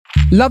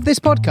Love this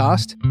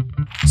podcast?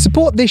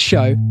 Support this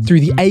show through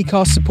the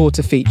Acast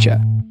supporter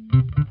feature.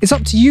 It's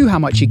up to you how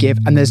much you give,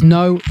 and there's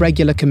no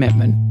regular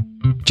commitment.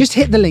 Just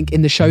hit the link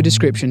in the show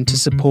description to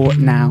support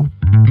now.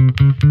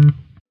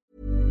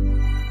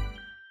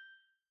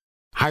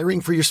 Hiring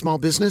for your small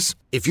business?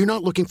 If you're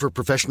not looking for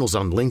professionals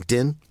on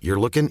LinkedIn, you're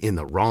looking in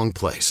the wrong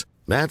place.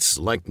 That's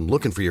like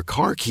looking for your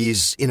car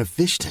keys in a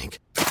fish tank.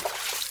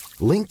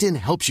 LinkedIn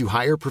helps you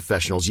hire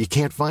professionals you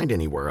can't find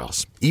anywhere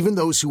else, even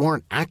those who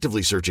aren't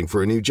actively searching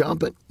for a new job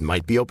but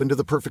might be open to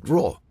the perfect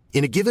role.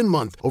 In a given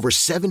month, over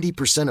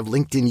 70% of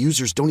LinkedIn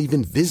users don't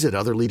even visit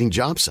other leading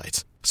job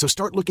sites. So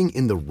start looking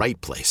in the right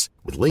place.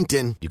 With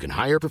LinkedIn, you can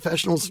hire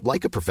professionals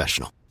like a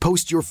professional.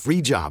 Post your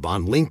free job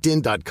on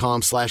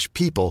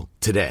linkedin.com/people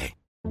today.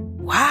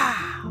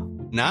 Wow.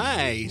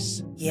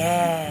 Nice.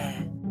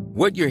 Yeah.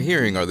 What you're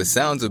hearing are the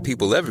sounds of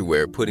people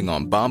everywhere putting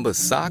on Bombas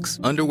socks,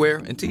 underwear,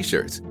 and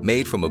T-shirts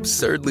made from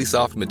absurdly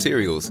soft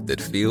materials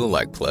that feel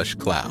like plush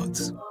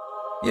clouds.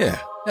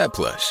 Yeah, that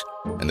plush.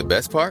 And the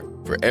best part?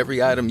 For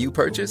every item you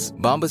purchase,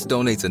 Bombas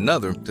donates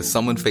another to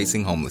someone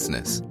facing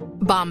homelessness.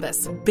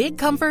 Bombas. Big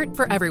comfort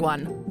for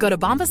everyone. Go to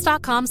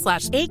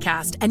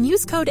bombas.com/ACAST and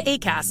use code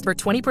ACAST for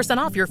 20%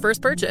 off your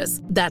first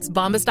purchase. That's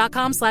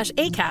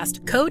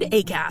bombas.com/ACAST. Code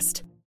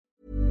ACAST.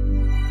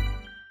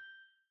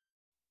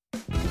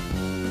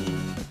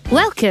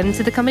 Welcome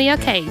to the Comedy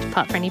Arcade,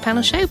 part friendly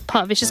panel show,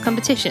 part vicious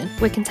competition,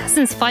 where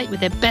contestants fight with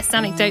their best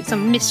anecdotes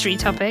on mystery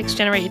topics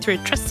generated through a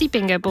trusty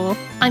bingo ball.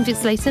 I'm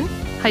Vince Layton,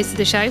 host of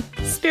the show,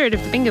 spirit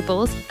of the bingo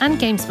balls, and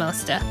games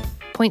master.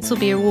 Points will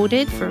be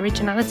awarded for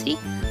originality,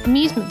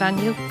 amusement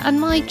value, and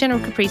my general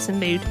caprice and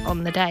mood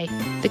on the day.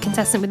 The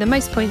contestant with the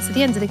most points at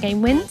the end of the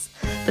game wins,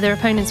 but their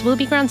opponents will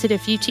be granted a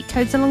few cheat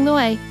codes along the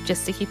way,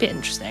 just to keep it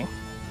interesting.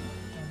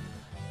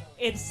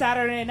 It's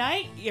Saturday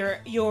night.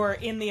 You're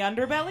in the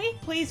underbelly.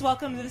 Please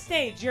welcome to the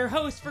stage your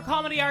host for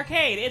Comedy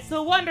Arcade. It's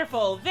the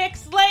wonderful Vic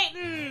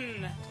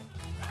Slayton.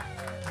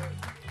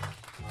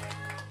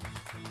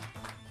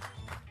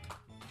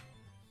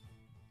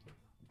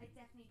 I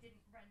definitely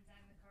didn't run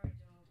down the corridor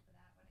for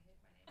that when I heard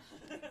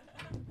my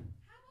name.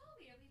 How are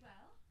we? Are we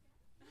well?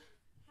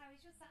 How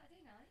is your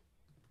Saturday night?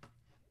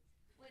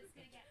 Well, it's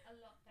going to get a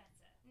lot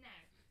better. Now,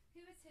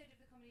 who has heard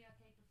of the Comedy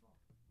Arcade before?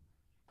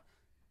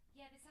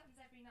 Yeah, this happens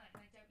every night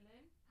and I don't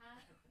learn.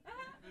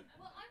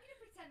 Well, I'm going to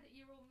pretend that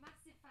you're all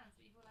massive fans,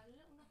 but you've all had a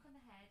little knock on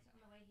the head on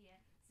the way here,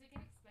 so we're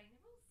going to explain the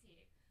rules to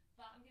you.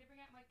 But I'm going to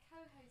bring out my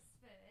co-hosts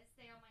first.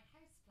 They are my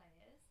house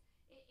players.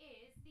 It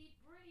is the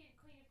brilliant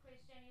Queen of Quiz,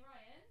 Jenny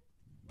Ryan.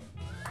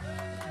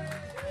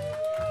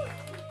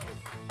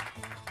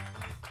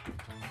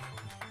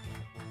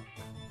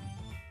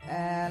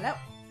 Hello.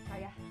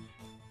 Hiya.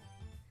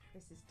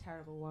 This is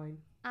terrible wine.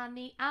 And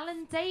the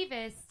Alan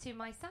Davis to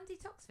my Sandy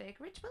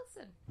Toxvig, Rich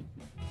Wilson.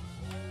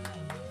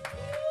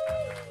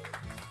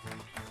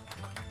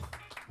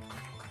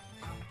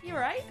 You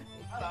alright?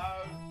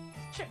 Hello.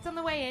 Tripped on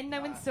the way in,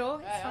 no one saw.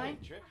 It's Hey, I fine.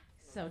 didn't trip.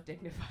 So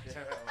dignified.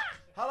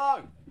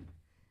 Hello.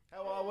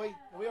 How are we?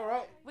 Are we all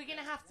right? We're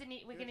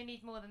gonna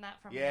need more than that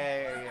from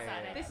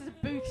Yeah. This is a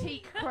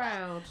boutique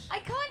crowd. I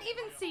can't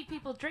even see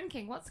people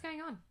drinking. What's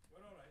going on?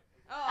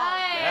 Oh,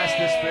 That's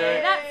the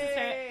spirit. That's the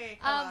spirit.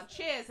 Come on.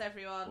 Cheers,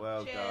 everyone.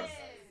 Well Cheers. done.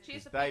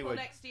 Cheers to They people were-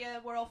 next to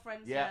you. We're all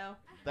friends Yeah. now.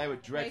 They were May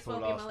as dreadful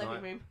well be in my last living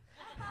night. room.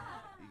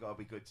 You got to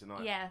be good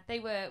tonight. Yeah, they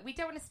were. We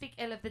don't want to speak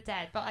ill of the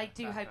dead, but I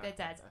do hope they're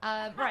dead.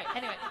 Right,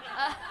 anyway.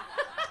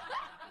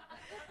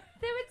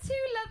 There were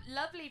two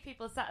lovely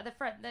people sat at the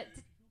front that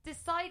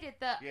decided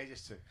that... Yeah,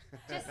 just two.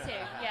 Just two.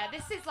 Yeah,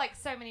 this is like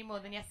so many more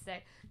than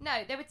yesterday.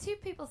 No, there were two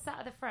people sat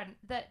at the front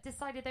that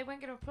decided they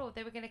weren't going to applaud,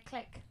 they were going to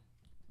click.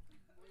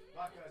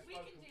 We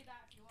can do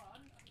that if you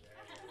want.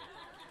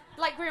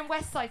 Like we're in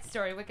West Side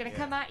Story. We're going to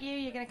come at you,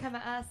 you're going to come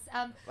at us.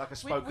 Like a We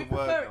spoken prefer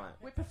word it.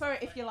 night. We prefer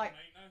it if you like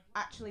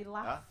actually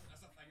laugh. Huh?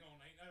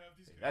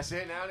 That's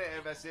it now,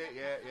 innit? That's it,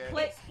 yeah.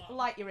 Click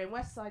like you're in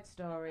West Side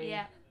Story.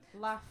 Yeah.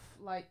 Laugh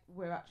like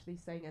we're actually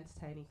saying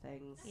entertaining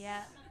things.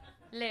 Yeah.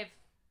 Live.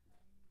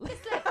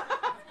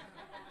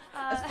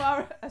 As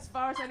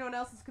far as anyone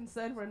else is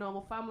concerned, we're a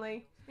normal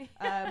family.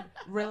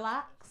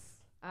 Relax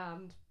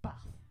and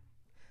bath.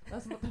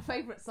 Those are the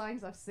favourite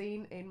signs I've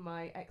seen in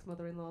my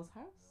ex-mother-in-law's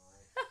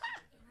house.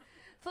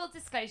 Full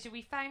disclosure,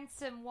 we found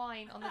some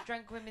wine on the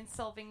Drunk Women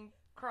Solving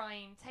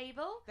Crime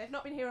table. They've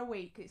not been here a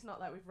week. It's not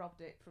like we've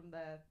robbed it from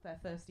their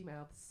thirsty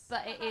mouths.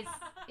 But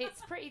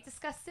it's pretty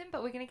disgusting,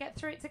 but we're going to get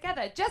through it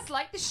together, just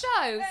like the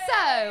show.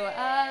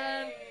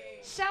 Hey!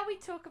 So, shall we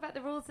talk about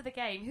the rules of the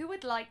game? Who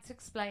would like to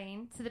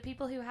explain to the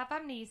people who have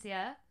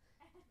amnesia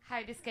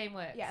how this game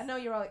works? Yeah, I know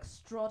you're all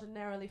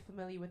extraordinarily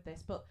familiar with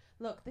this, but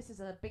look, this is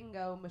a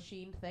bingo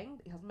machine thing.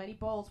 It has many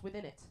balls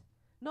within it.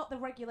 Not the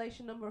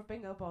regulation number of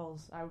bingo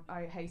balls,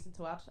 I hasten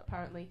to add,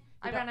 apparently.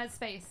 I ran out of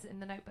space in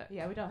the notebook.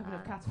 Yeah, we don't have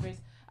enough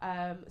categories.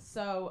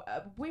 So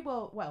we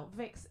will,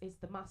 Vix is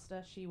the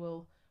master. She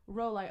will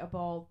roll out a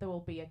ball. There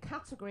will be a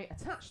category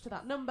attached to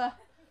that number.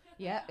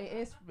 Yeah, it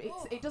is.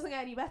 It doesn't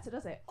get any better,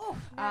 does it? Oh,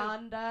 no.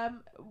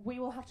 And we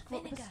will have to come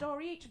up with a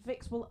story each.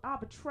 Vix will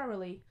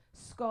arbitrarily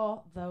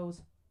score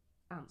those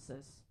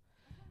answers.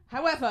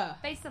 However,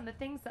 based on the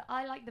things that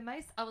I like the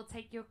most, I will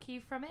take your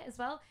cue from it as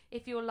well.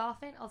 If you're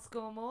laughing, I'll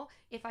score more.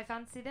 If I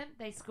fancy them,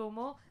 they score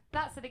more.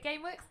 That's how the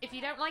game works. If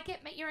you don't like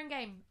it, make your own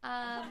game.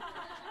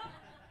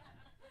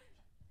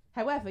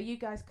 However, you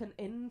guys can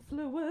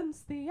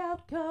influence the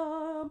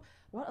outcome.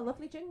 What a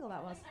lovely jingle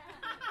that was.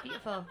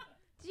 Beautiful.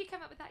 Did you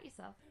come up with that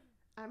yourself?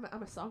 I'm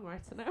a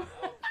songwriter now.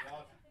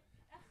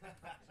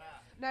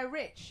 Now,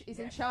 Rich is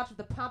in charge of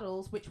the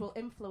paddles, which will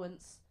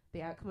influence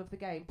the outcome of the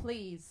game.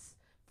 Please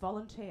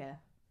volunteer.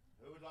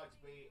 Who would like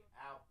to be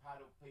our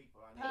paddle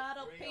people? I need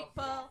Paddle 3 of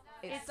people,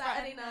 you. it's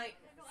Saturday night.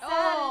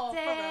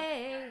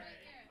 Saturday.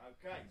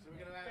 Okay, so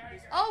we're going to have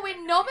this. Oh,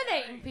 we're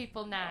nominating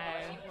people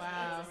now.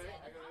 Wow.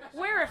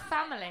 We're a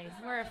family.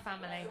 We're a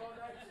family.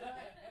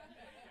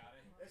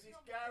 This is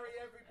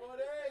Gary,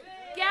 everybody.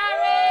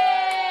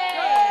 Gary!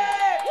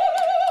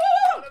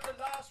 One of the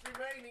last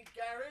remaining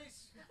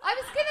Garys. I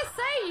was going to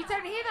say, you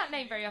don't hear that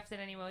name very often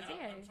anymore, do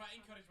you? I'm trying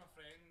to encourage my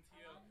friend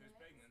here who's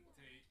pregnant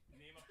to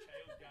name her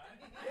child Gary.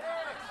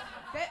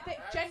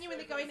 They're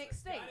genuinely going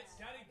extinct.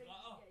 Gary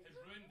Glitter has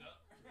ruined it.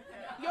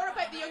 You're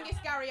about the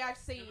youngest Gary I've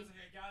There seen. was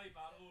like a Gary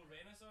Barlow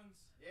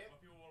renaissance. Yeah. Where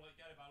people were like,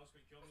 Gary Barlow's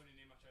quite cool, I'm going to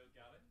name my child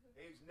Gary.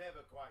 He was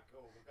never quite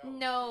cool. But go on.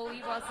 No,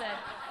 he wasn't.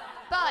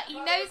 But he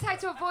knows how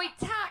to avoid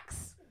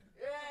tax.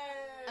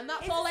 Yeah. And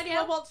that's It's all a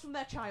anyone skill. wants from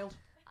their child.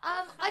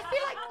 I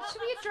feel like,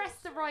 should we address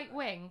the right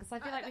wing? Because I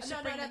feel like we should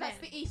no, bring them that's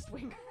in. the East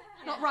Wing,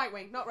 not right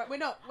wing. Not right. We're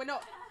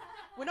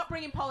not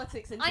bringing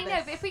politics into I this.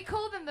 know, but if we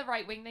call them the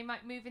right wing, they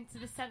might move into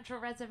the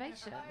central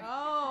reservation.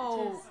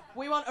 Oh,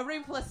 we want a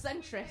room full of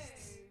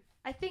centrists.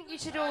 I think you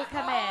should all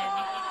come in.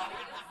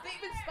 They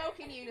even spoke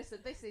in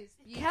unison. This is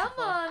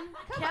beautiful.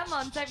 Come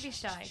on, don't be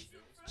shy.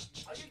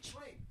 Are you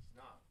twins?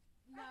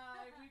 No.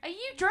 Are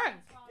you drunk?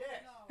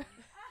 Yes.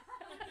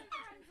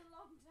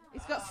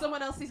 He's got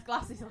someone else's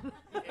glasses on.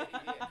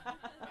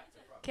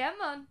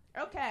 Come on.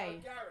 Okay.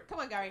 Gary. Come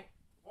on, Gary.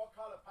 What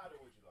colour paddle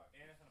would you like?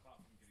 Anything apart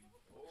from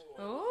green.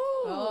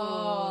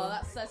 Oh,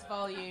 that says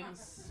volumes.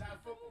 Is that a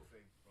football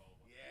thing?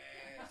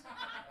 Yes.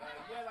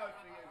 Yellow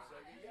for you, so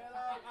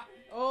yellow.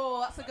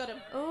 Oh, that's a good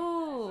one.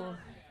 Ooh.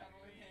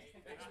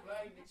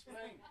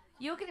 Explain.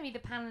 You're going to be the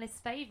panelist's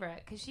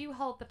favourite because you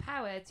hold the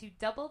power to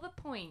double the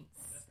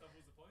points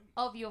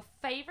of your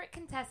favourite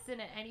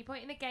contestant at any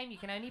point in the game. You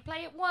can only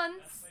play it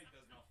once.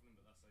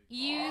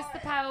 Use the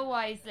power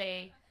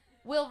wisely.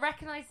 We'll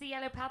recognise the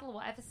yellow paddle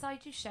whatever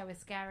side you show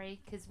us,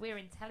 Gary, because we're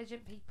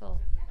intelligent people.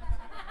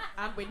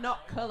 And we're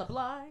not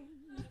colourblind.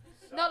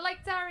 Not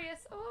like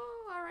Darius.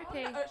 Oh,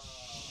 R.I.P.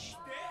 Shh.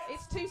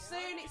 It's too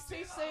soon. It's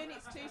too soon.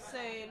 It's too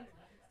soon.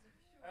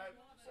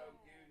 So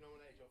you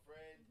nominate your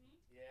friend.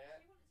 Yeah.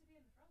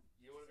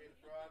 You want to be in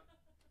the front?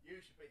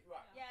 You should be.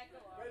 Right. Yeah, go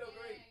on. Red or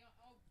green?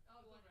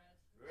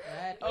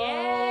 Red.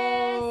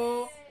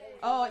 Yes.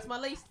 Oh, it's my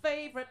least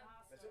favourite.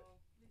 That's it.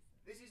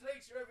 This is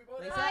Lisa,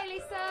 everybody. Hi,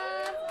 Lisa.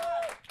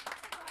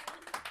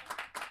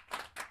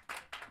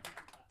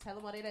 Tell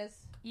them what it is.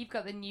 You've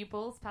got the new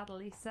balls paddle,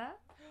 Lisa.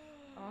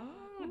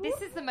 Oh,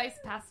 this is the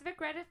most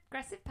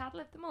passive-aggressive paddle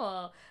of them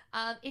all.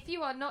 If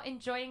you are not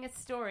enjoying a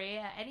story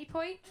at any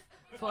point,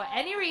 for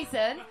any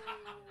reason,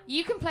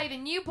 you can play the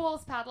new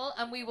balls paddle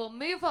and we will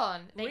move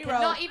on. They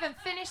cannot even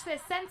finish their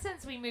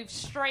sentence. We move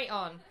straight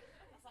on.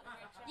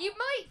 You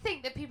might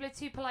think that people are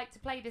too polite to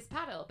play this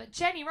paddle, but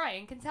Jenny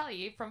Ryan can tell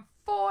you from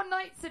 4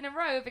 nights in a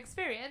row of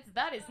experience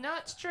that is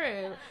not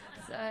true.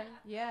 So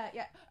Yeah.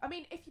 I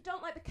mean, if you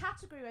don't like the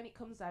category when it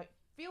comes out,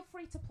 feel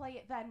free to play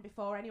it then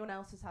before anyone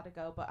else has had a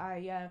go. But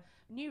I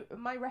knew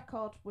my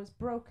record was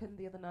broken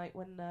the other night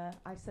when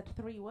I said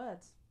 3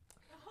 words.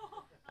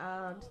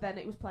 And then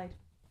it was played.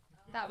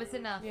 that was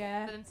enough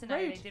Yeah. for them to know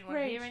Rude, they didn't want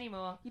to rude. hear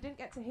anymore. You didn't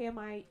get to hear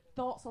my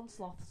thoughts on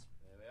sloths.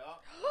 There we are.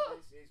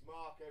 This is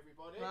Mark,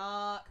 everybody.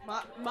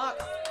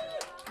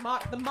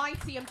 Mark, the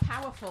mighty and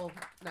powerful.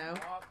 No.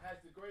 Mark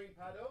has the green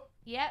paddle.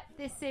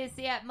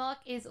 Yep, Mark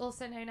is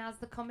also known as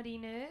the comedy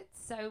nerd.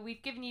 So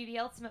we've given you the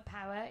ultimate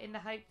power in the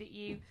hope that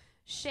you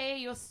share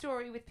your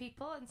story with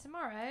people, and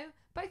tomorrow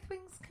both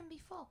wings can be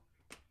full.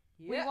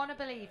 We want to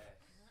believe.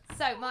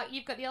 So, Mark,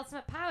 you've got the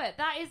ultimate power.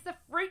 That is the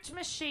fruit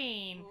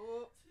machine.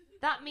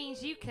 That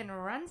means you can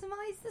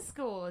randomise the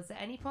scores at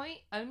any point,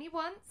 only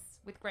once.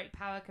 With great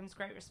power comes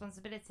great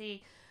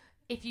responsibility.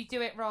 If you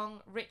do it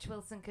wrong, Rich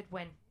Wilson could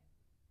win.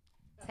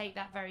 Take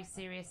that very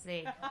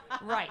seriously.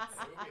 Right.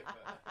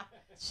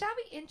 Shall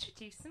we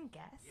introduce some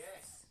guests?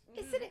 Yes.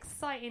 It's an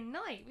exciting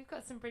night. We've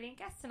got some brilliant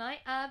guests tonight.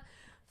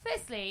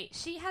 Firstly,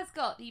 she has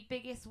got the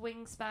biggest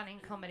wingspan in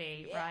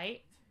comedy,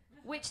 right?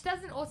 Which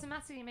doesn't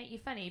automatically make you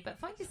funny, but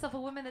find yourself a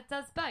woman that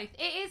does both.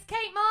 It is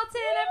Kate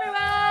Martin,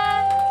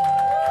 everyone!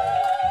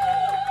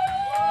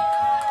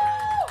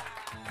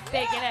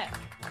 Big, innit?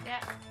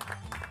 Yeah.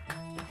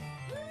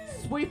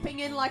 Swooping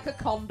in like a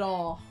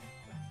condor.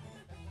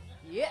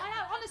 Yeah. I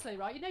know, honestly,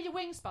 right? You know your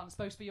wingspan's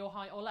supposed to be your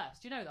height or less.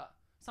 Do you know that?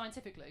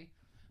 Scientifically.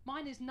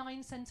 Mine is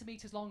 9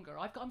 centimetres longer.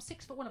 I'm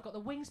 6'1". I've got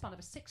the wingspan of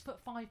a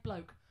 6'5"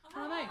 bloke. You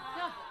know what I mean?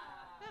 Yeah.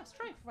 it's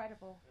true.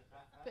 Incredible.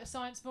 Bit of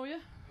science for you.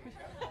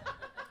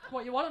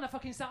 What you want on a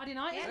fucking Saturday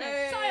night, isn't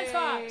Hey. it? Science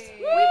facts.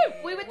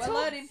 We were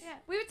learning. Yeah,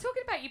 we were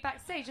talking about you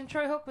backstage, and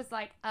Troy Hawk was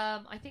like,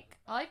 "I think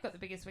I've got the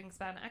biggest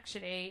wingspan,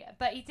 actually,"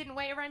 but he didn't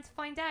wait around to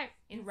find out.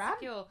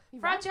 Insecure,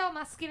 fragile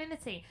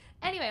masculinity.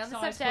 Anyway, on the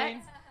Science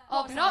subject queen.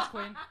 of Science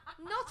queen.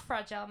 not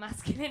fragile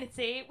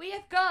masculinity, we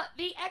have got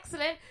the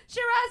excellent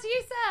Sheraz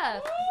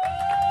Yousaf.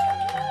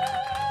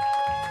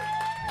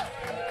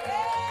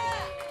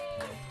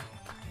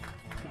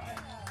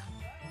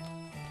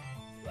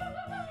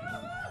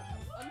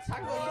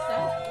 Untangle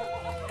yourself.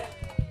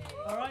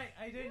 All right,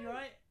 how you doing? You all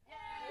right?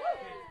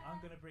 Good. I'm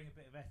going to bring a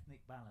bit of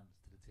ethnic balance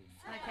to the team.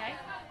 Okay,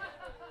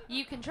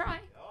 you can try.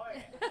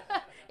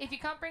 If you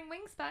can't bring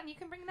wingspan, you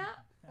can bring that.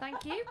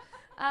 Thank you.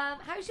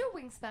 How's your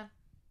wingspan?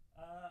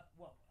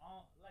 What?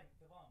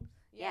 Length of arms?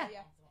 Yeah.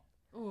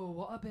 Oh,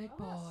 what a big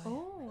boy.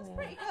 That's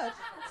pretty good.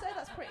 I'd say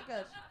that's pretty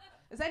good.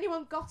 Has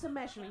anyone got a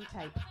measuring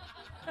tape?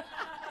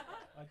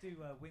 I do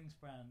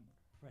wingspan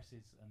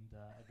presses, and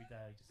every day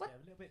I just get a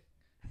little bit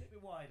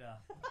wider.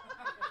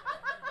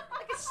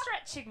 Like a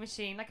stretching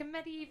machine, like a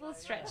medieval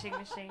stretching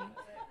machine.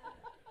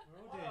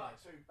 We're all doing Like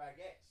it. 2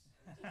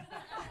 baguettes.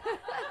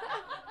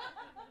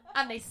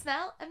 And they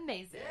smell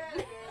amazing. Who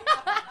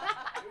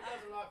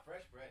doesn't like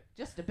fresh bread?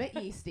 Just a bit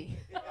yeasty.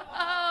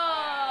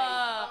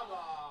 Oh,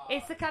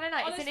 it's the kind of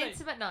night. Honestly, it's an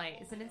intimate night.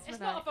 It's an intimate It's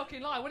night. not a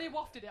fucking lie. When he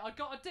wafted it, I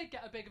did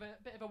get a bit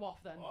of a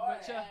waft then.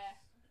 Which,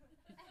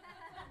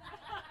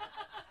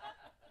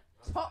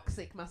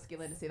 Toxic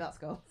masculinity, that's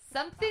called.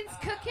 Something's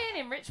cooking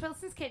in Rich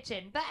Wilson's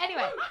kitchen. But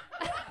anyway.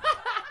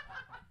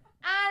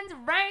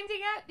 And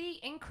rounding out the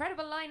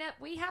incredible lineup,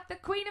 we have the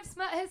Queen of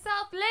Smut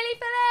herself, Lily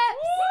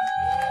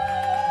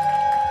Phillips.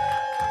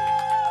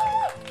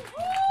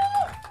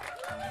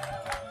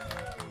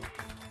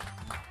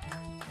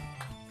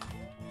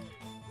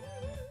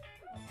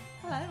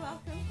 Hello,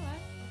 welcome. Hello.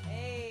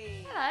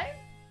 Hey. Hello.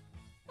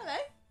 Hello.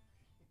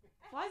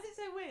 Why is it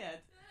so weird?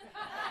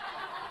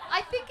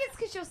 I think it's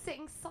because you're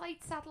sitting side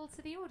saddle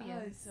to the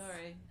audience. Oh,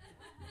 sorry.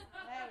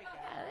 There we go.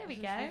 There we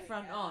Just go. be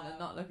front on and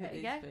not look at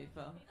There you these go.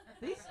 people.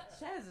 These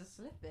chairs are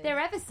slipping. They're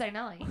ever so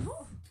nice.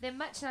 They're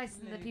much nicer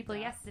than the people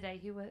yesterday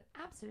who were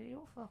absolutely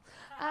awful.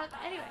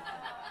 Anyway,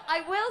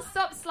 I will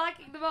stop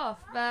slagging them off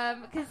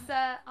because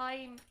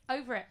I'm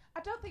over it.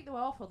 I don't think they were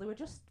awful. They were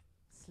just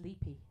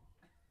sleepy.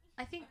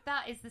 I think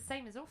that is the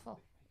same as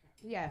awful.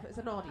 Yeah, as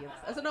an audience.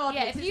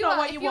 Yeah, It's if you not are,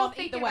 what if you you're want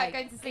thinking either way. about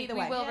going to sleep, Either we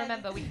way. will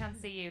remember. We can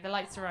see you. The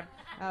lights are on.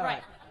 All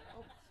right.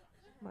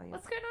 My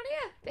What's going on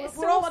here? Bit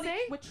We're all on saucy.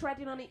 we're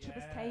treading on each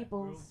other's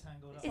tables.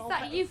 Is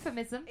that a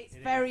euphemism? It's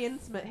very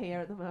intimate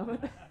here at the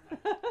moment.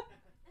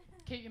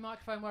 keep your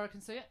microphone where I can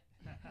see it.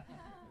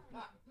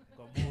 Got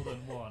more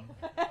than one.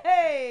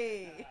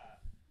 Hey!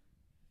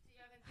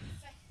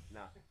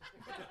 No.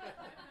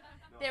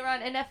 There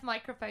aren't enough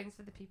microphones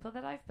for the people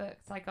that I've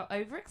booked. I got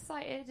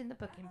overexcited in the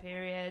booking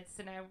period,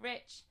 so now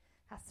Rich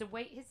has to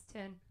wait his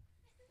turn.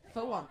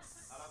 For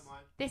once. I don't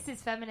mind. This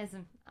is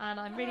feminism, and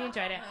I'm really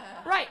enjoying it.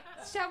 Right,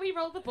 shall we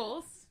roll the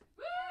balls?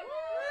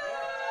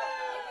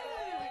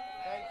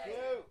 Thank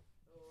you.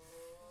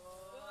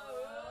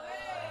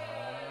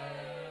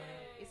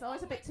 It's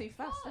always a bit too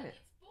fast, isn't it?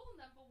 It's ball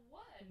number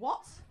 1.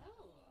 What?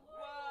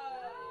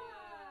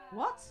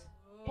 What?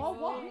 Ball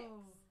one?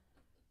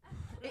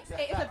 It's a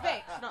fix,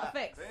 not a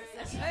fix.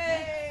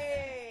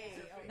 Hey!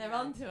 They're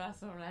on to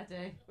us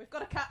already. We've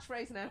got a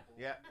catchphrase now.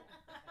 Yeah.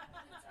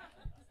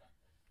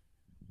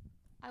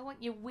 I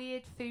want your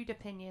weird food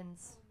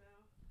opinions.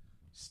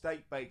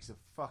 Steak bakes are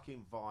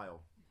fucking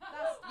vile.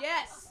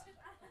 Yes!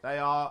 They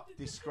are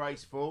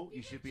disgraceful.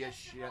 You should be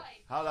ashamed.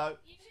 Hello.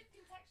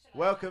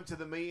 Welcome to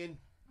the meeting.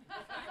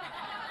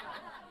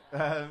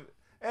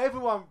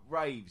 Everyone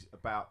raves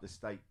about the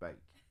steak bake,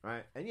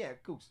 right? And yeah,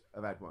 of course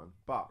I've had one,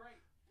 but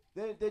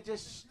they're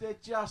just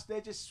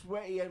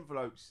sweaty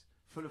envelopes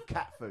full of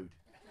cat food.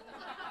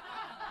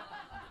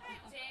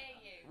 How dare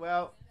you?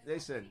 Well,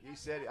 listen, you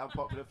said it,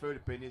 unpopular food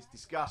opinions,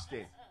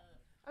 disgusting.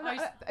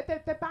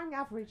 They're bang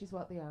average is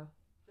what they are.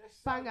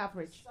 Bang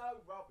average. So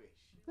rubbish.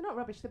 They're not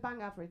rubbish, they're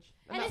bang average.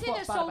 And that's Anything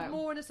what's that's bad sold about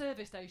more in a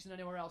service station than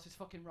anywhere else is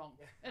fucking wrong,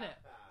 isn't it?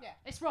 Yeah.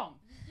 It's wrong.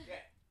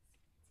 Yeah.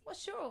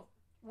 What's your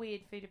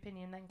weird food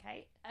opinion then,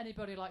 Kate?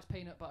 Anybody who likes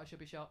peanut butter should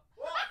be shot.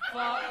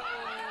 Oh.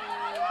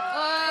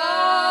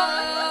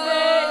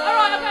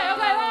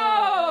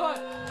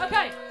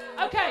 Alright,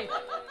 okay.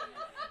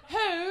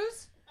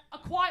 Who's a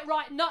quite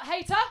right nut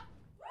hater?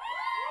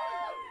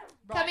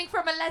 Right. Coming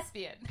from a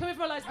lesbian.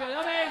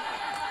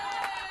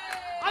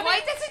 Why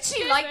doesn't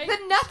she like the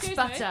nut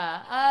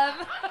butter?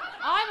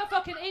 I'm a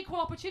fucking equal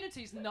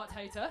opportunities nut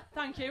hater.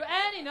 Thank you.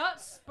 Any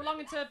nuts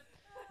belonging to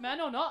men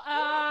or not,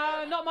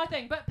 not my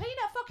thing. But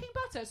peanut fucking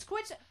butter,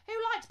 squids. Who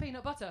likes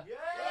peanut butter?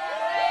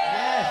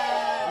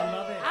 Yes, we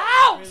love it.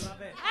 Out! We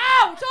love it.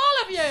 Out!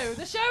 All of you!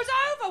 The show's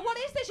over. What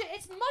is this shit?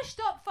 It's mushed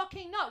up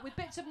fucking nut with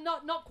bits of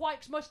nut not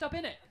quite mushed up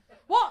in it.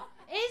 What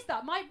is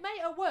that? My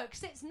mate at work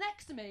sits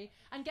next to me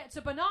and gets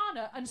a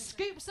banana and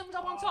scoops some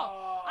up on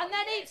top and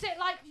then eats it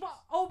like, what,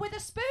 or with a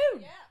spoon.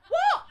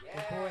 What?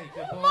 Good boy,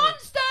 good boy.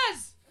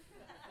 Monsters!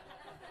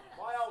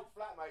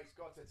 mate's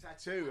got a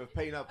tattoo of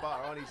peanut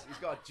butter on he's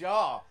got a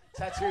jar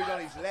tattooed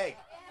on his leg.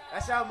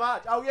 That's how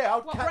much. Oh yeah,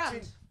 old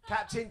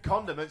Captain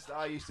Condiments that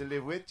I used to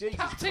live with. Jesus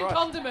Captain Christ.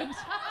 Condiments.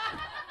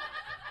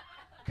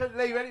 Couldn't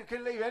leave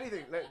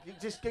anything. Look, you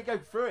just go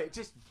through it.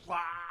 Just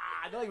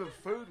not even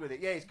food with it.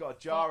 Yeah, he's got a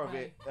jar of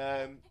it.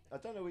 I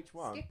don't know which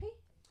one. Skippy?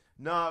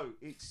 No,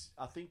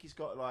 I think he's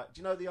got like.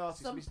 Do you know the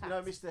artist? Some You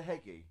know Mr.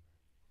 Heggie?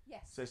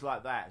 Yes. So it's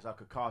like that. It's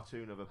like a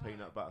cartoon of a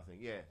peanut butter thing.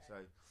 Yeah. So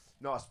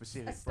not a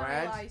specific A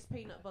brand. stylised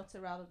peanut butter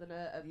rather than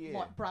a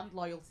Yeah. brand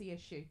loyalty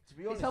issue. To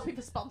be honest, He's hoping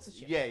for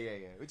sponsorship. Yeah.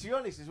 But to be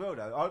honest as well,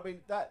 though, I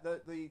mean that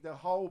the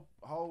whole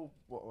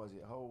what was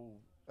it? Whole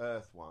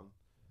Earth one.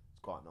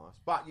 Quite nice,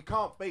 but you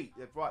can't beat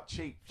the right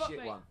cheap shit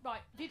me. one.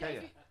 Right,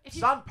 if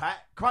you Sunpat,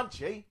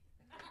 crunchy.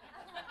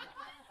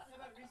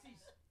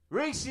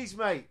 Reese's,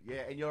 mate.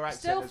 Yeah, in your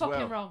accent still as fucking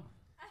well. wrong.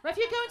 Right, if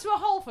you go into a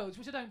Whole Foods,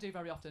 which I don't do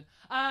very often,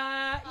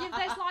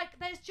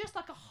 there's just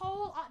like a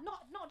whole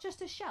not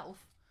just a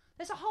shelf.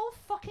 There's a whole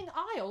fucking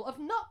aisle of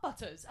nut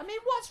butters. I mean,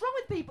 what's wrong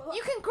with people?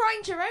 You can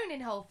grind your own in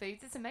Whole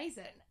Foods. It's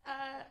amazing.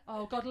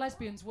 Oh God,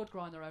 lesbians would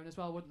grind their own as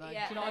well, wouldn't they?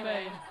 Yeah, Do you know what they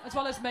I mean? As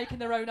well as making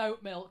their own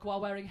oat milk while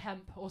wearing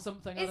hemp or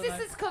something. Is this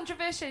as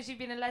controversial as you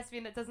being a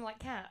lesbian that doesn't like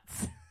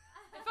cats? It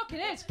fucking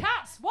is.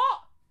 Cats.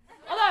 What?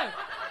 Although,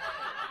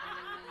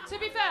 to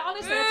be fair,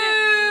 honestly,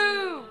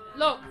 I do.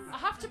 Look, I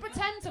have to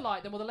pretend to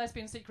like them, or the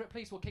lesbian secret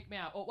police will kick me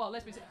out. Or well,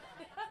 lesbians.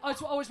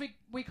 As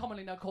we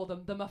commonly now call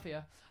them the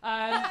mafia.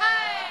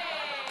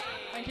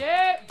 Thank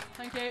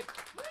you.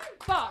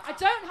 But I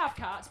don't have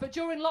cats. But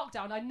during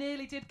lockdown, I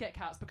nearly did get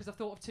cats because I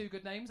thought of two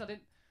good names. I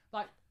didn't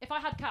like if I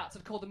had cats,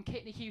 I'd call them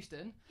Kitney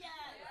Houston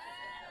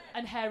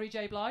and Harry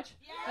J. Blige.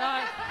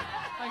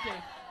 Thank you.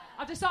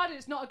 I've decided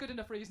it's not a good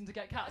enough reason to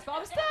get cats, but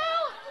I'm still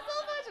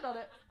virgin on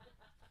it.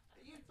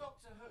 Are you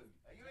Doctor Who?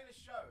 Are you in a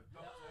show?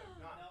 Doctor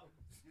Who? No.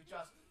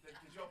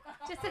 You're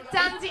Just a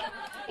dandy.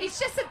 He's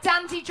just a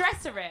dandy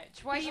dresser,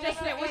 Rich. Why are you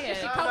making it weird?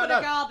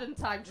 A garden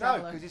time No,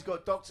 traveller. because he's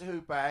got a Doctor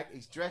Who bag.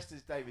 He's dressed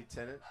as David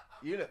Tennant.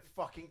 You look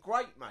fucking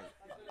great, mate.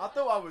 I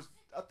thought I was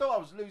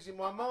losing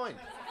my mind.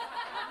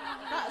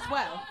 That as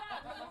well.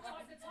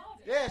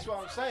 Yeah, that's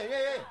what I'm saying.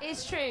 Yeah.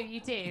 It's true, you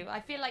do.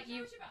 I feel like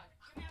you.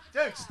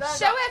 Dude, stand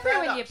Show up.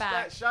 everyone stand your up,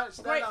 bag. Stand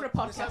Great up. for a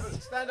Let's have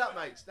podcast. Stand up,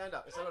 mate. Stand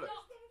up. Let's have a look.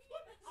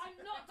 I'm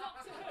not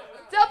Doctor Who.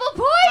 Double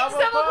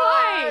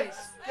points!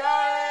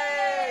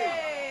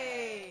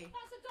 Yay!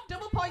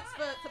 Double points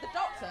for the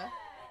doctor.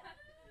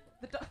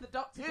 The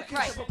doctor. gets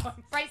Right. double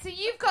points. Right, so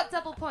you've got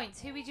double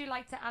points. Who would you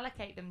like to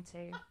allocate them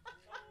to?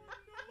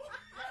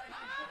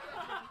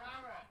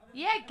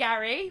 Yeah,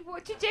 Gary.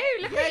 What'd you do?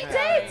 Look what you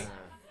Gary. did.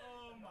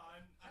 Oh man,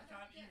 I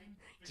can't even.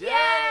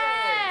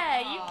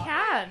 Yeah, you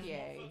can.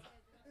 Yay.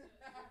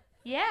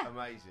 Yeah.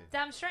 Amazing.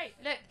 Damn straight.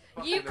 Look,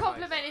 Fucking you amazing.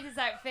 complimented his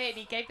outfit and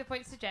he gave the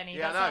points to Jenny.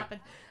 Yeah, That's I what know.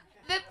 happened.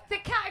 The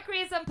category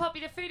is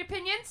unpopular food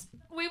opinions.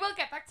 We will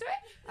get back to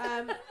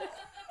it.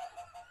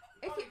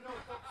 If you,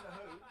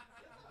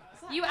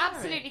 You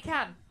absolutely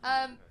can.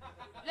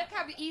 Look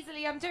how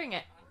easily I'm doing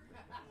it.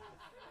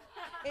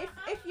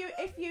 if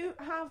you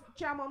have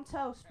jam on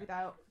toast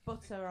without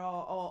butter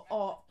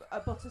or a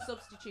butter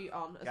substitute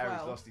on as Gary's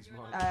well. lost his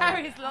mind.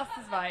 Gary's lost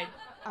his mind.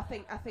 I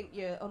think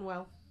you're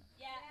unwell.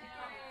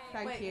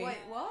 Thank you. Wait,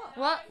 what?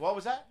 What? What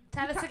was that?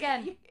 Tell us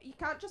again. You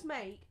can't just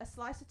make a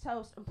slice of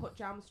toast and put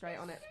jam straight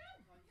on it.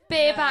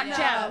 Bareback No,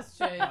 jam. that's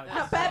true.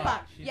 No,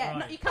 bareback. She's Yeah, right.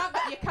 no, you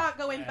can't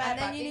go in Yeah.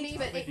 bareback. And then you need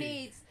to. It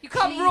needs. You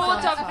can't cheese raw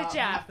on dog top. the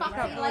jam. a You can't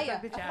fatty raw layer,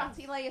 dog the a jam.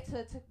 fatty layer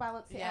to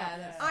balance it Yeah, out.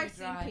 that's I've too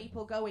seen dry.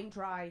 people going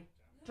dry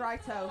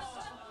toast.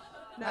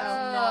 No,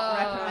 Not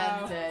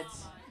recommended.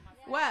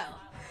 Well,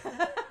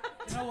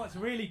 You know what's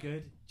really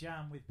good?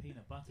 Jam with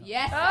peanut butter.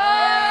 Yes.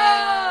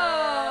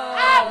 Oh!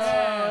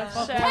 Yeah, And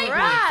fuck take all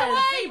that of you. the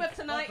away. theme of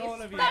tonight Fuck all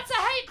is of you. That's a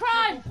hate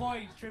crime.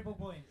 Triple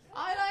points.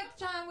 I like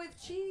jam with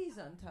cheese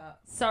on top.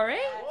 Sorry?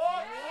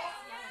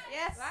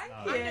 yes. Thank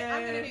I'm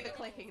gonna do the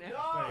clicking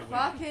now. Very weird.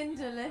 Fucking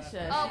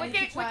delicious. Oh, You we're need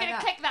gonna to try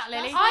that. click that,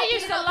 Lily. That's I not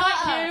used to peanut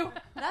like butter. you.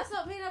 That's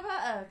not peanut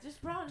butter.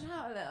 Just branch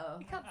out a little.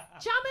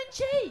 Jam and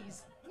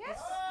cheese. Yes.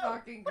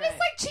 Fucking Well, great. it's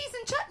like cheese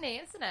and chutney,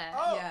 isn't it?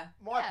 Oh, Yeah.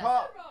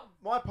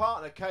 my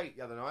partner Kate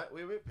the other night,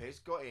 we were a bit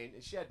pissed, got in,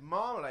 and she had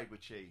marmalade with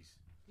cheese.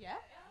 Yeah.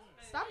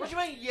 What do you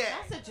mean? Yeah.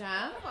 That's a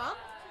jam. Come on.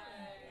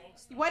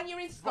 When you're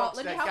in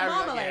Scotland, you Box have that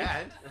Gary, marmalade. yeah,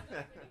 and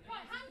Right,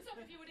 hands up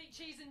if you would eat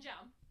cheese and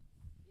jam.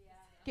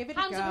 Give it a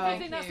Hands go. up if you think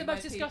Thank that's the you, most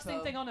my disgusting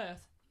people. thing on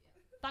earth.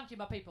 Thank you,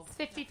 my people. It's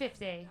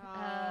 50-50. You've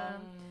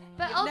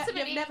But ne-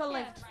 ultimately, you've never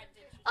lived.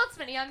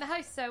 Ultimately, I'm the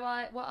host, so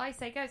what I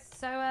say goes.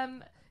 So,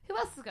 who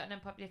else has got an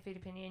unpopular food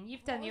opinion?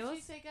 You've done What yours. did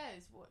you say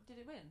goes? What did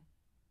it win?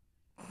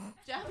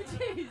 Jam and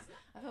cheese.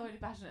 I feel really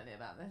passionately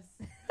about this.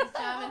 Is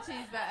jam and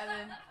cheese better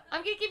than?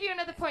 I'm going to give you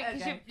another point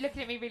because Okay. you're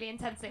looking at me really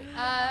intensely. Is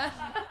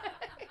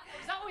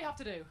that what we have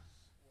to do?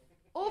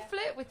 Or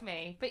flirt with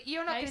me, but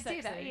you're not Hey, going to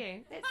do that, are sexy.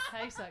 you?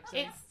 Hey,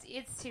 sexy.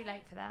 It's too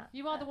late for that.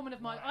 You are the woman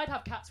of my. I'd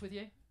have cats with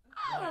you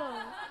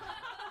Oh.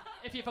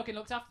 if you fucking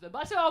looked after them.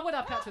 But I still, I would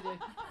have cats with you.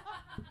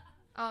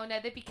 Oh no,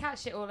 there'd be cat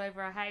shit all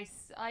over our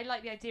house. I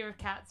like the idea of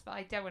cats, but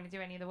I don't want to do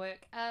any of the work.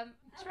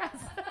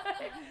 Sheraz.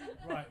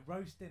 Right,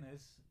 roast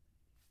dinners.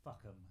 Fuck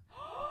 'em.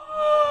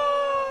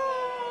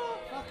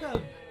 Fuck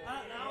 'em.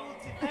 I will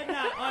defend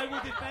that. I will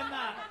defend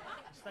that.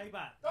 Stay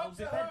back.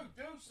 Doctor Who,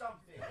 do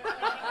something.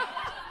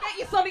 Get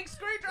your sonic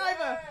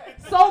screwdriver.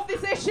 Solve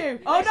this issue.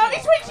 Oh no,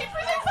 he's reaching for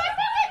his inside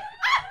pocket.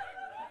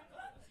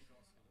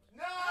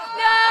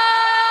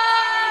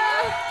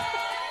 No!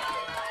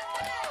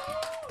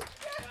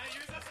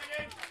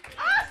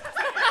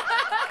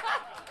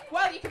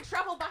 Well, you can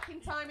travel back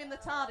in time in the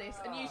TARDIS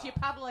and use your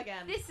paddle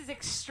again. This is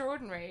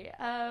extraordinary.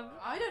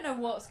 I don't know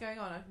what's going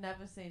on. I've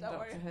never seen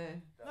Doctor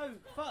Who. No,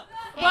 fuck.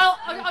 Well,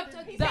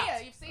 he's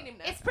here. You've seen him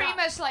now. It's pretty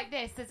much like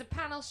this. There's a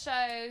panel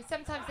show.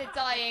 Sometimes they're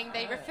dying.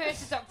 They refer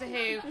to Doctor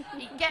Who.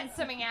 He gets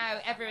something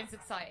out. Everyone's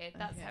excited.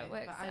 That's how it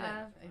works. Uh, Uh, I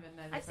don't even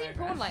know I've seen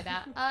porn like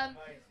that.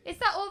 Is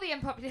that all the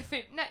unpopular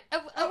food? No.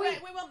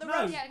 We want the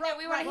roast. Yeah, no,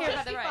 we want to hear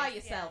about the Justify roast.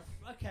 yourself.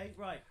 Okay,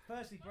 right.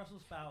 Firstly,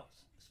 Brussels sprouts.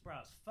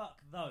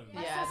 Fuck those.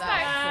 Yeah,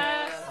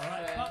 All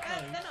right, fuck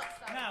those.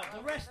 Now,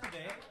 the rest of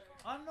it,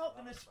 I'm not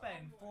going to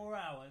spend 4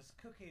 hours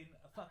cooking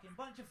a fucking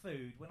bunch of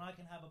food when I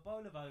can have a bowl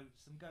of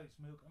oats, some goat's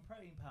milk, and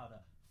protein powder.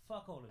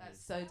 Fuck all of That's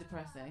this. so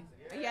depressing.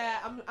 Yeah,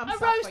 I'm a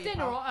sad roast for you,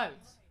 dinner pal. or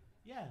oats?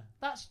 Yeah.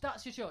 That's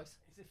your choice.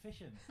 It's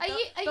efficient. Are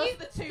you?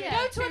 the two.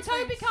 Go to a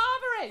Toby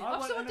Carvery. I Have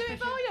want someone an do it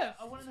for efficient- you.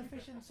 I want an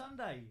efficient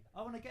Sunday.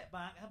 I want to get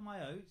back, have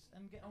my oats,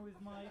 and get on with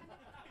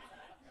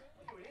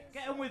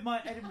my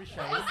Edinburgh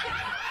show. I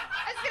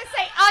was going to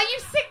say, are you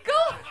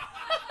single?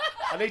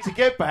 I need to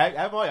get back,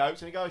 have my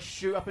oats, and go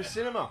shoot up a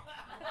cinema.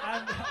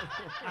 and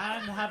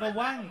have a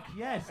wank,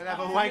 yes. And have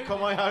a wank on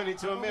my own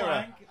into a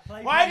mirror.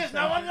 Wank, Why does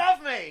no one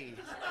love me?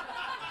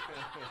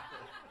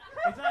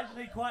 It's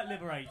actually quite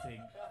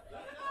liberating.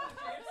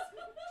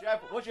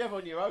 What do you have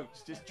on your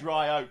oats? Just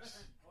dry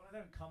oats. Well, I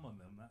don't come on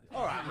them.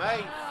 All right,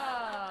 mate.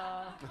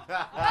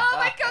 Oh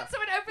my God!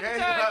 Someone opened the Yeah,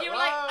 door and like, you were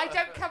like, "Whoa." "I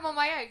don't come on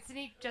my oats," and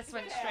he just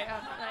went straight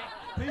up.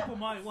 Like, People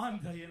might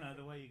wonder,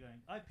 the way you're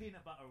going. I have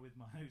peanut butter with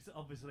my oats,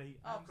 obviously.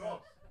 Of and,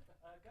 course.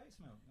 Goat's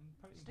milk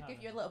and protein Just to powder.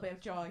 give you a little bit of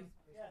joy.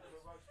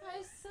 that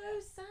is so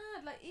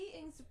sad. Like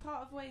eating's a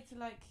part of the way to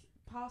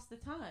pass the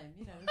time.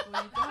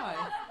 Before you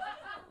die.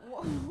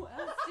 What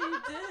else do you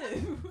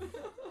do?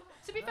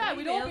 To be fair,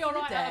 we'd all be all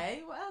right.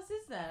 Day. What else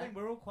is I there? think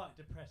we're all quite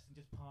depressed and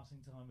just passing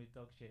time with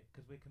dog shit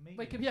because we're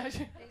comedians.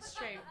 It's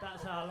true.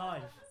 That's our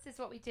life. This is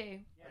what we do.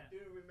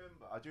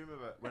 I do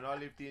remember when I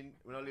lived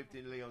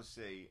in Leon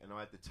C and I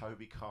had the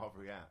Toby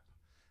Carvery app,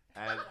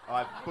 and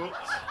I booked.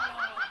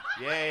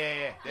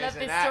 Yeah. There's Love an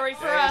this app. story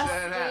for There's us.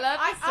 an app. Love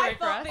this story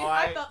for us.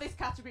 I thought this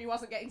category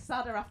wasn't getting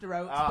sadder after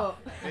oats, but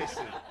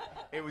Listen,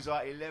 it was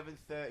like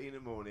 11:30 in the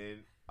morning.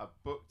 I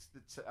booked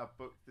the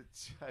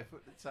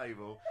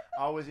table.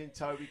 I was in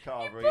Toby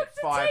Carvery. Booked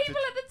the table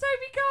at the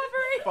Toby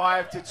Carvery.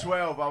 5 to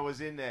 12. I was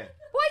in there.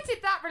 Why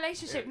did that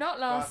relationship not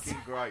last?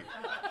 Fucking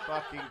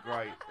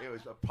great. It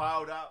was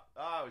piled up.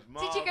 Oh, it was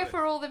marvellous. Did you go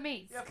for all the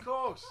meats? Yeah, of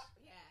course.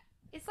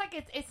 It's like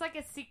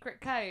a secret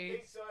code.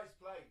 King-size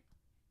plate.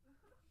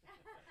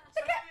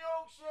 Look at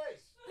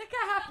Yorkshires. Look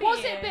how happy. Was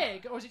he it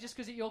is. big, or is it just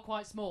because you're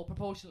quite small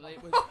proportionally?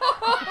 It was.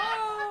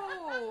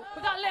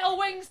 With that little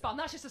wingspan,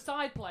 that's just a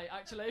side plate,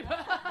 actually. As my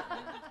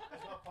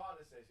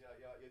partner says,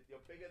 you're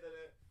bigger than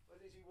a.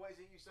 What is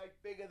it you say?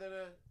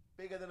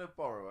 Bigger than a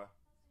borrower.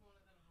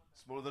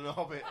 Smaller than a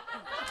hobbit.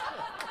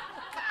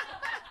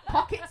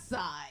 pocket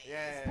size.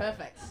 Yeah.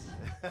 Perfect.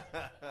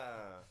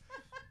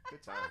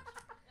 Good times.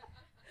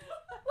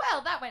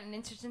 Well, that went in an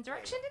interesting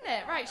direction, didn't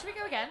it? Right, should we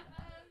go again?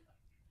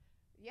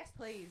 Yes,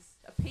 please.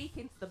 A peek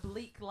into the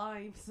bleak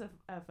lives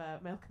of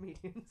male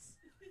comedians.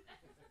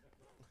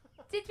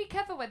 Did we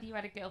cover whether you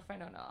had a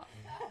girlfriend or not?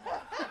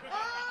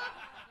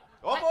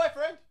 Or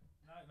boyfriend?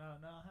 No,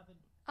 I haven't.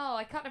 Oh,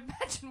 I can't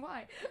imagine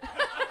why.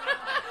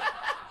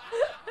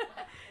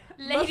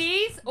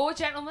 Ladies or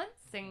gentlemen,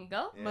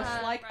 single. Yeah.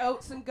 Must like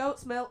oats and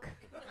goat's milk.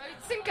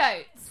 Oats and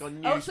goats.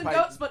 Got Oats and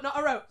goats, but not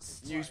a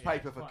roast.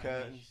 Newspaper for Quite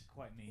curtains. niche,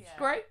 quite niche.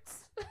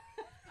 Groats. That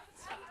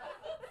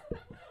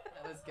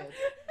was good.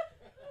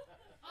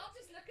 I'll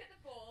just look at the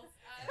balls.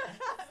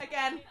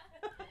 Again.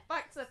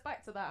 Back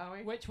to that, are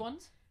we? Which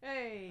ones?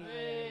 Hey.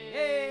 Hey.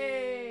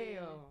 Hey.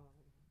 Oh.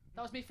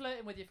 That was me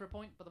flirting with you for a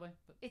point, by the way.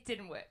 But It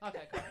didn't work.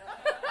 okay, cool.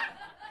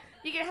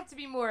 You're going to have to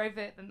be more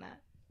overt than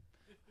that.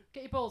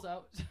 Get your balls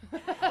out.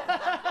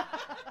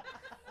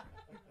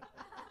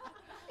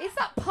 Is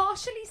that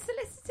partially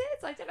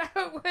solicited? I don't know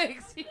how it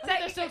works. You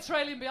They're still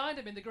trailing behind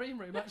him in the green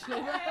room,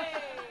 actually.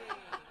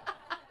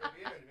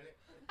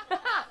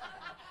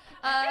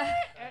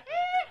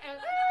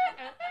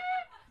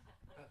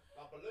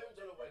 Like balloons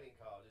on a wedding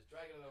car, just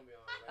dragging along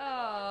behind.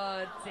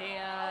 Oh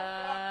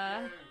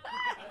dear.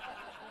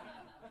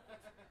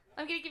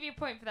 I'm going to give you a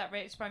point for that,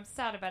 Rich, but I'm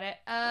sad about it.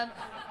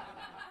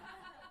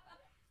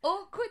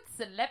 Awkward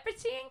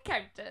celebrity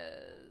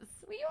encounters.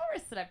 Well, you're a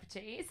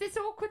celebrity. Is this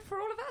awkward for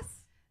all of us?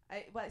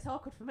 Well, it's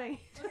awkward for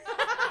me. Does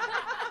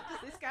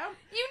this count?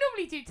 You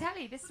normally do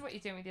telly. This is what you're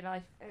doing with your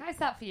life. How's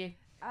that for you?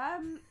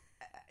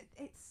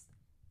 It's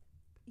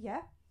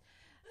yeah.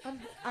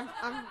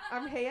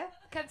 I'm here.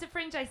 Come to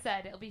Fringe, I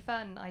said. It'll be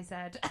fun, I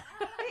said.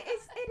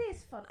 It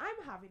is fun.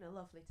 I'm having a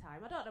lovely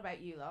time. I don't know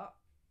about you lot.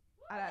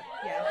 Yeah,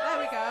 there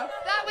we go.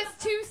 That was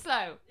too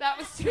slow.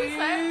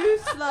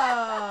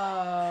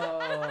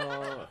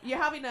 Slow.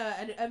 You're having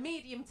a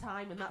medium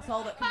time, and that's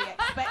all that can be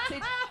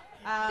expected.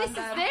 This is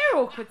their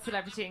awkward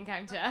celebrity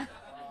encounter.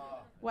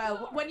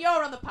 Well, when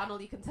you're on the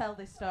panel, you can tell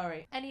this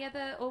story. Any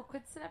other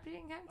awkward celebrity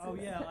encounters? Oh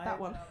yeah,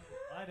 one.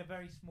 I had a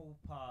very small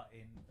part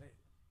in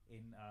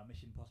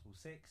Mission Impossible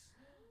 6.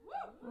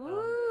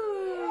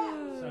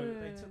 So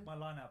they took my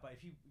line out, but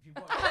if you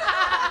watch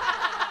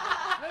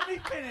let me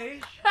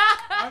finish.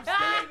 I'm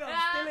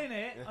still in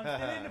it. I'm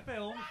still in the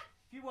film.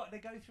 If you watch, they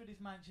go through this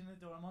mansion, the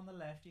door. I'm on the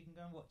left. You can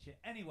go and watch it.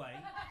 Anyway,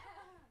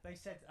 they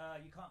said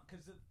you can't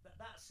because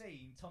that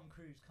scene. Tom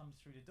Cruise comes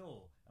through the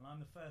door, and I'm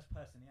the first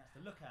person he has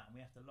to look at, and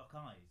we have to lock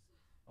eyes.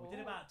 And we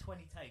did about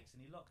 20 takes,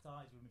 and he locked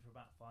eyes with me for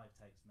about 5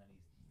 takes, and then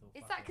he's.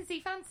 Is that because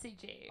he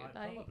fancied you?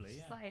 Probably,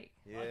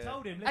 yeah. I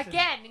told him, listen,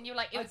 again, and you're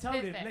like, it was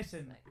perfect. him,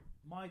 listen,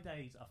 my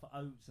days are for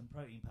oats and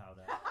protein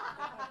powder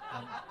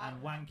and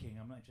wanking.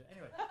 I'm not interested.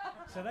 Anyway,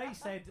 so they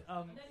said,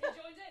 and then you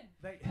joined in.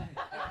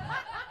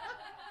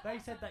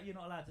 They said that you're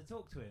not allowed to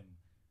talk to him,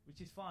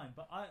 which is fine.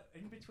 But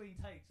in between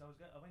takes, I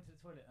went to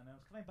the toilet and I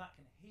was coming back,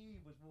 and he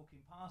was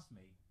walking past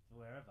me to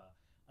wherever,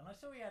 and I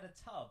saw he had a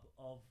tub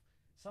of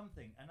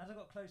something, and as I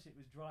got closer, it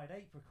was dried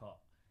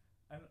apricot.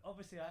 And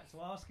obviously I had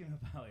to ask him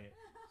about it.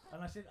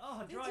 And I said,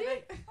 dried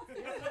apricot.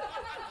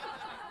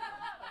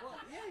 Well,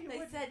 yeah, you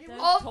would. Said don't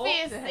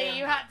obviously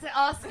you had to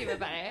ask him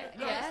about it.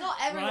 No, Yeah. it's not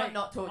everyone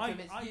not talk to him,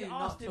 it's you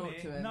not asked him talk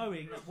to him.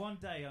 knowing that one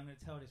day I'm going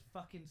to tell this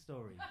fucking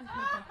story. And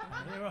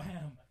here I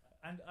am.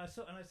 And I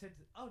said,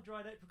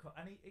 dried apricot.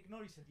 And he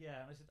ignored. He said,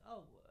 yeah. And I said,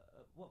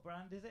 what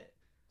brand is it?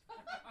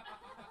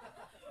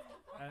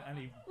 And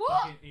he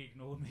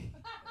ignored me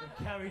and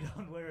carried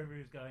on wherever he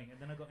was going, and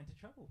then I got into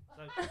trouble.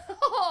 So,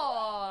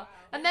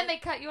 and then they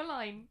cut your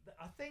line.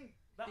 I think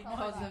that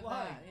because might be of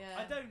why. that, yeah.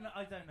 I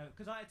don't know,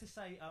 because I had to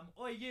say,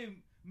 "Oi, you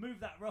move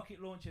that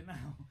rocket launcher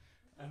now."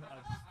 And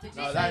Did you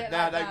say it like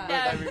that?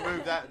 They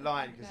removed that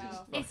line because it's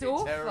fucking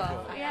awful.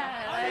 terrible.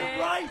 Yeah. I didn't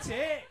write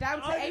it. Down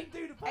to I didn't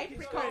do the fucking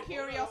apricot script.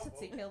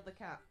 curiosity killed the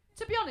cat.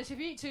 To be honest, if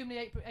you eat too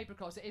many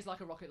apricots, it is like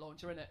a rocket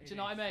launcher, isn't it? Do you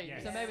know what I mean?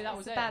 Yes. So maybe that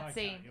was It's it. a bad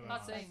scene.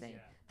 Bad scene. Yeah.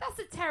 That's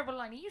a terrible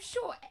line. Are you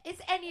sure? Is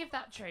any of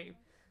that true?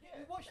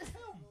 Yeah, watch the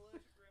film.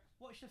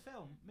 Watch the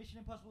film. Mission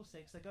Impossible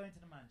 6. They go into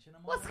the mansion.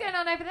 What's going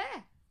on over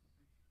there?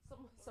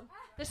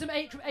 There's some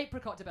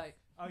apricot debate.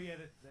 Oh yeah,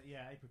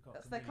 apricots.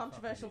 That's their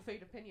controversial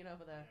food opinion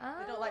over there.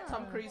 They don't like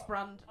Tom Cruise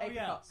brand Oh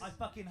apricots. yeah, I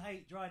fucking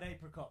hate dried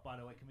apricot. By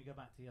the way, can we go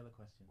back to the other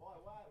question? Why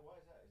is that?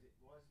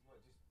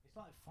 It's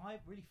like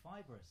really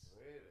fibrous.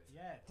 Really?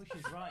 Yeah, it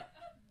pushes right.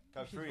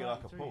 Go Pushes through you right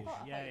like a through you.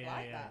 Porsche. Yeah.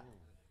 That. Yeah,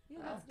 You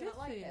that's don't good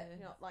like for it. you.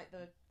 You know, like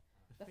the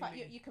fact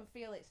you can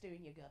feel it's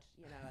doing you good.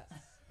 You know,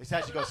 It's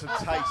actually got some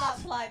taste.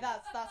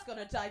 that's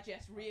gonna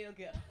digest real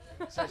good.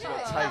 It's actually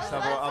got taste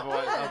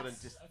other than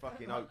just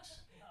fucking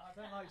oats. I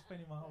don't like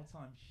spending my whole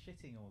time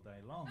shitting all day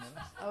long.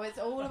 Oh, it's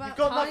all about You've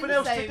got time nothing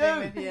else to saving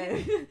do. with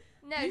you.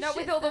 No, You not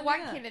with shit all the them, yeah.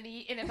 wanking and the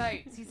eating of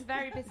oats. He's a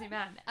very busy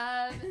man.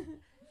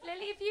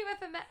 Lily, have you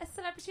ever met a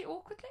celebrity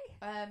awkwardly?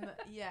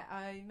 Yeah,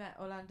 I met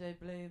Orlando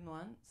Bloom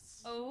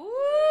once. Oh.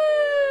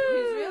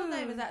 Whose real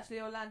name is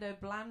actually Orlando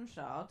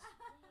Blanchard.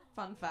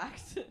 Fun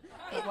fact.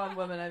 The one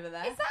woman over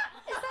there. Is that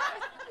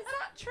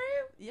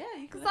true? Yeah,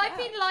 you can. Because I've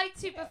been lied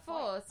to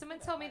before. Someone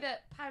told me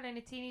that Paolo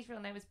Nutini's real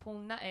name was Paul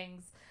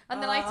Nuttings,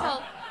 and then I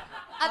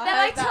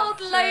told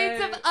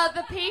loads of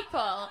other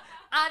people,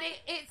 and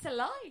it's a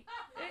lie.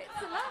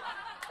 It's a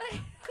lie.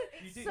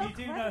 You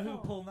do know who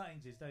Paul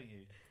Nuttings is, don't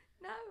you?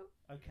 No.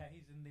 Okay,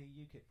 he's in the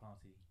UKIP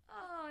party.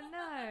 Oh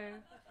no.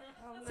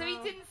 So he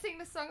didn't sing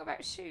the song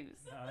about shoes.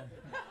 No.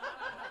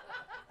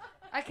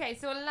 Okay,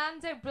 so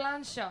Orlando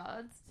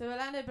Blanchard. So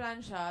Orlando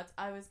Blanchard,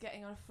 I was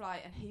getting on a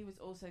flight, and he was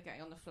also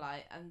getting on the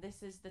flight, and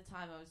this is the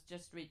time I was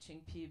just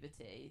reaching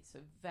puberty, so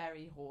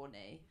very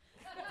horny,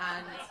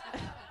 and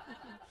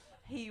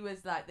he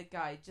was like the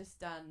guy just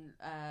done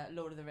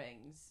Lord of the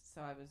Rings,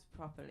 so I was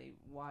properly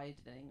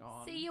widening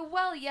on. See, you're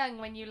well young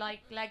when you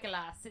like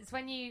Legolas. It's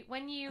when you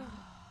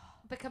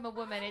become a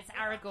woman, it's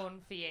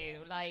Aragorn for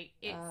you. Like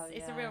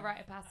it's a real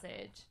rite of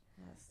passage.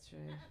 That's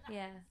true.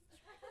 Yeah.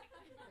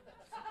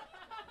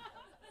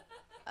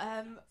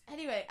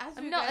 Anyway, as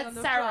I'm we not going at on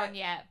the Sauron flight,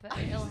 yet, but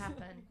it'll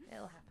happen.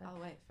 It'll happen. I'll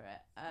wait for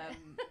it.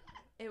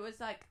 It was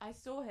like I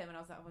saw him and I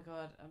was like, oh my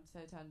god, I'm so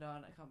turned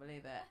on, I can't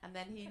believe it. And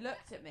then he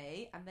looked at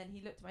me, and then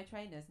he looked at my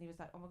trainers, and he was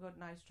like, oh my god,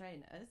 nice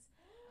trainers.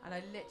 And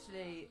I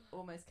literally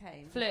almost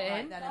came. Flew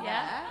right in, then and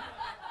yeah. there.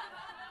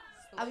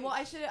 And what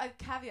I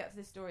caveat to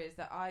this story is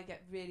that I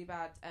get really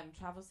bad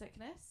travel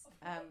sickness.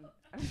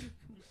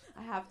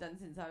 I have done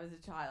since I was a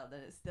child,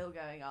 and it's still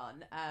going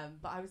on.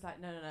 But I was like,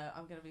 no,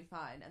 I'm going to be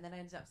fine. And then I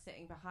ended up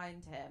sitting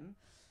behind him,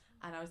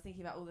 and I was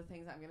thinking about all the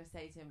things I'm going to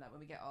say to him, like when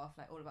we get off,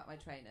 like all about my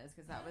trainers,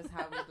 because that was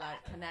how we'd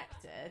like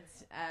connected.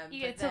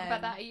 You're going to talk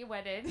about that at your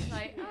wedding,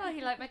 like, oh,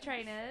 he liked my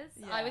trainers.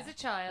 Yeah. I was a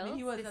child. I mean,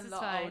 he was this a is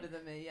lot fine. older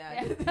than me.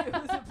 Yeah. It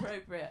was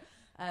appropriate.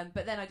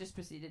 But then I just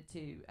proceeded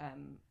to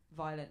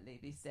violently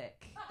be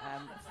sick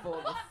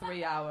for the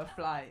 3-hour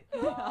flight.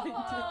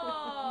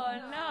 Oh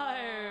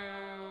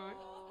no!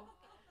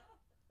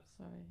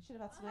 Sorry. Should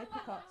have had some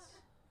apricots.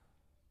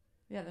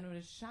 Yeah, then I would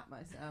have shat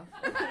myself.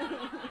 There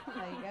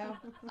you go.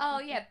 Oh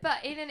yeah,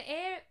 but in an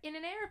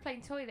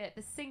aeroplane toilet,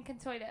 the sink and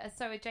toilet are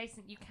so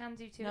adjacent. You can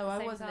do two. No, at the I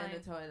same wasn't time. in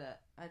the toilet.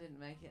 I didn't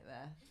make it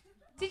there.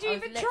 Did you I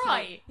was even literally-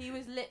 try? He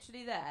was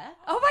literally there.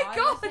 Oh my I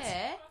God. was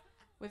here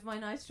with my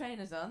nice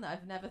trainers on that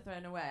I've never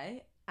thrown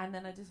away, and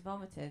then I just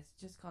vomited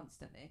just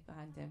constantly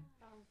behind him.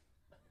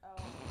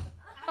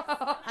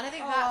 And I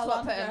think that's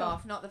what put him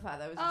off, not the fact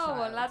that I was a child.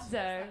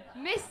 Orlando.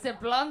 Mr.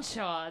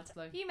 Blanchard.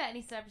 Have you met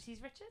any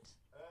celebrities, Richard?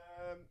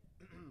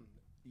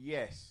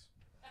 Yes.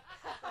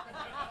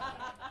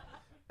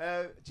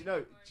 Do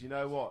you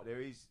know what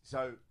there is?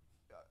 So,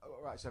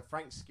 right. So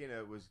Frank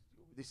Skinner was.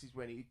 This is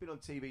when he'd been on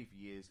TV for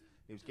years.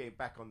 He was getting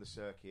back on the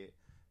circuit,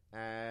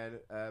 and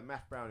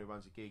Matt Brown, who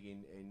runs a gig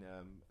in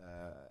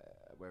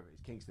wherever it is,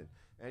 Kingston,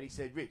 and he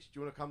said, "Rich, do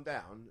you want to come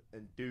down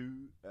and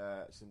do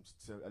a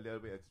little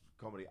bit of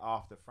comedy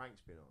after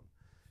Frank's been on?"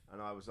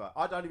 And I was like,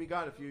 "I'd only been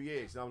going a few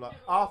years," and I'm like,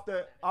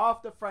 "After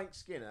Frank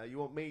Skinner, you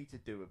want me to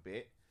do a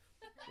bit?"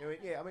 He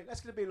went, "Yeah, I mean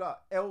that's going to be like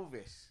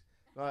Elvis.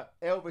 Like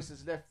Elvis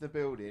has left the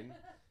building.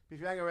 If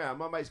you hang around,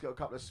 my mate's got a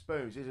couple of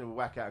spoons. He's going to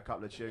whack out a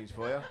couple of tunes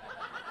for you."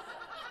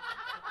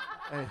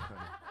 Anyway,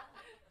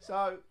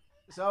 so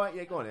I went,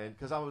 "Yeah, go on in,"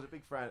 because I was a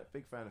big fan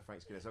of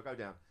Frank Skinner. So I go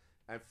down,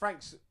 and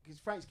Frank's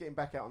getting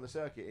back out on the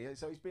circuit.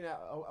 So he's been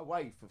out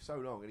away for so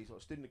long, and he's sort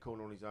of stood in the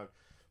corner on his own.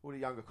 All the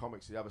younger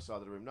comics at the other side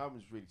of the room, no one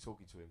was really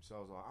talking to him. So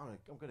I was like,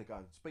 I'm going to go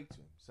and speak to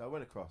him. So I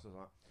went across. I was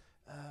like,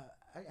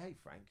 hey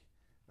Frank,"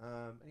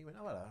 and he went,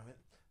 "Oh hello."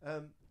 I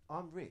went,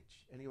 "I'm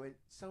Rich," and he went,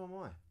 "So am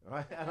I."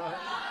 Right?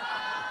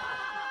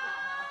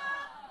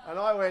 And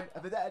I went,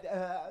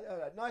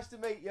 "Nice to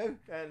meet you."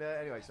 And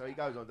anyway, so he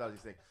goes on, does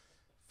his thing.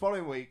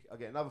 Following week, I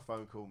get another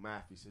phone call.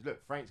 Matt, he says,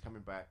 "Look, Frank's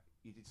coming back.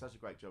 You did such a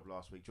great job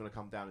last week. Do you want to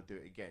come down and do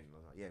it again?" And I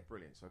was like, "Yeah,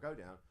 brilliant." So I go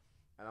down,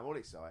 and I'm all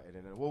excited,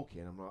 and I walk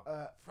in. I'm like,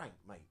 "Frank,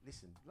 mate,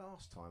 listen.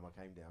 Last time I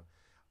came down,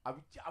 I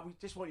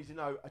just want you to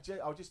know, I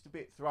was just a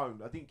bit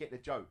thrown. I didn't get the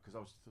joke because I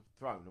was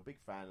thrown. I'm a big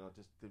fan, and I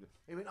just did it."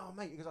 He went, "Oh,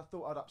 mate, because I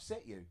thought I'd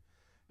upset you."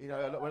 You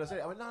know, when I said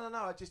it, I went, no,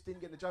 I just didn't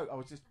get the joke. I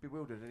was just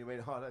bewildered. And he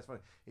went, "Oh, that's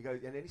funny." He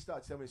goes, and then he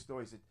started telling me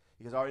stories.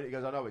 He goes, "I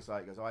know it's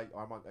like." He goes,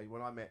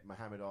 when I met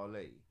Muhammad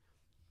Ali,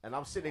 and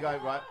I'm sitting there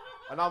going, right,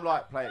 and I'm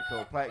like, "Play it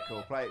cool, play it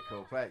cool, play it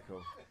cool, play it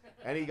cool."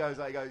 And he goes,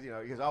 "I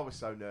was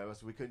so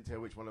nervous, we couldn't tell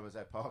which one of us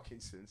had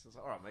Parkinson's." I was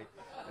like, "All right, mate."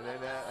 And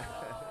then,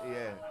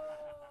 yeah.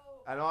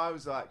 And I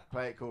was like,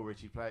 "Play it cool,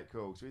 Richie, play it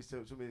cool." So he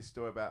told me this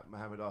story about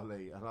Muhammad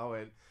Ali, and I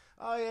went,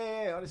 "Oh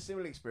yeah, I had a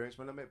similar experience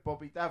when I met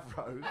Bobby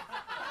Davro."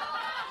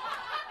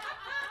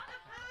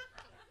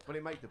 Well,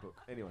 he made the book.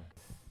 Anyway.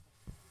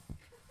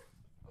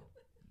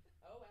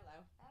 Oh,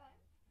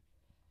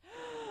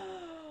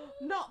 hello.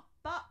 Not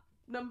that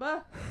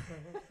number.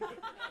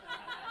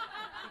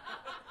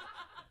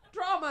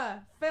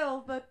 Drama.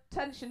 Fill the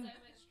tension. So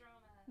much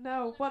drama.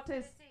 No, what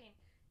is?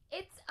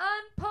 It's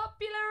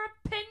unpopular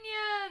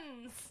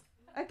opinions.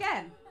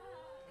 Again.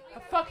 I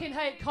fucking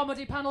hate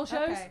comedy panel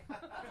shows. Okay.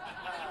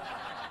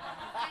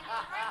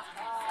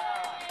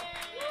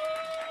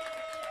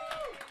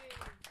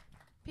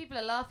 People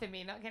are laughing at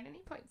me, not getting any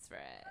points for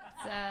it.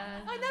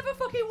 I never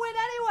fucking win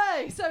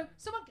anyway. So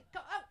someone,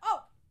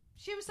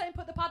 she was saying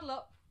put the paddle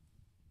up.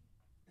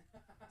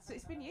 So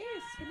it's been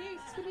used.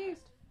 It's been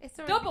used. It's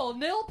already Double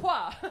nil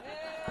point.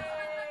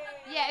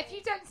 Yeah, if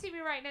you don't see me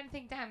writing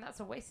anything down, that's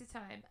a waste of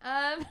time.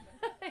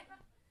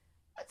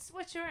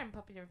 What's your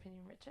unpopular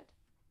opinion, Richard?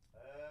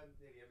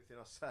 Nearly everything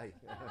I say.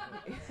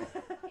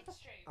 It's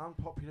true.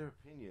 Unpopular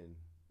opinion.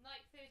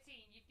 Night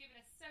 13, you've given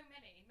us so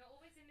many, not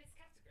always in this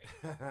category.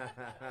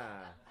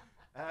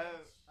 I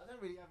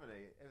don't really have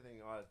any.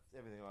 Everything I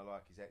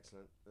like is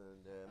excellent,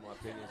 and my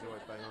opinion's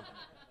always bang on.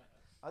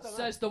 I don't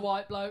Says the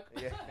white bloke.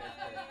 Yeah.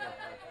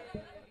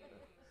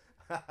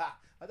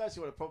 I don't see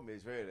what the problem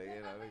is, really.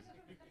 You know,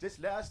 just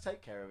let us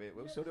take care of it.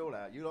 We'll sort it all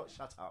out. You lot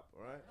shut up,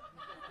 all right?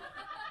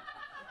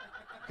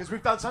 Because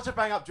we've done such a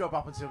bang-up job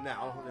up until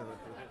now.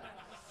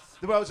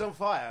 The world's on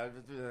fire.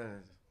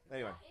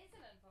 Anyway.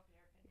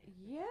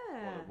 Yeah.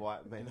 Well, the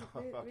white men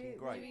are fucking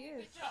great. Really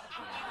is.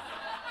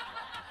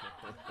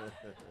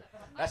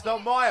 That's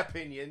not my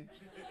opinion.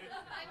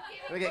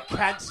 I'm gonna get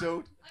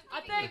cancelled.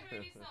 I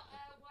think.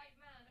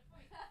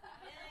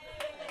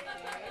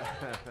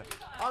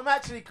 I'm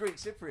actually Greek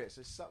Cypriot,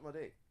 so suck my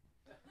dick.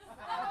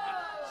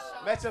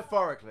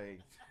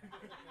 Metaphorically.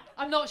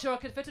 I'm not sure I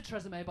could fit a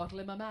Tresemme bottle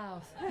in my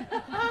mouth.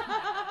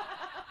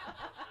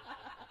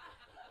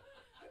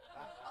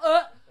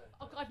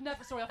 I've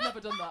never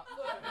done that.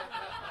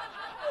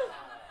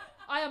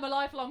 I am a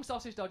lifelong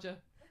sausage dodger.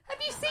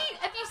 Have you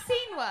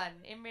seen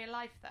one in real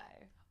life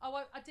though?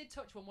 Oh, I did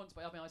touch one once,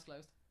 but I had my eyes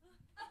closed.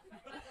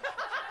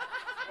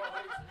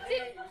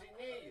 Did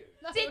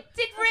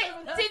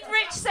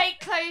Rich say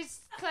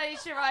close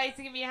close your eyes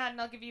and give me your hand,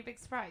 and I'll give you a big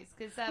surprise.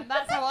 Because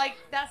that's how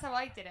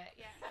I did it.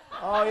 Yeah.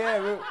 Oh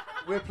yeah,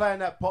 we're playing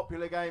that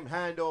popular game,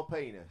 hand or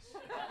penis.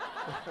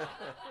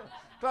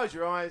 Close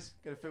your eyes.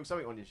 Gonna feel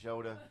something on your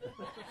shoulder.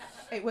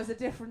 It was a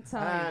different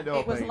time. Hand or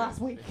It was penis.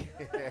 last week.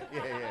 yeah.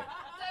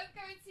 Don't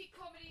go and see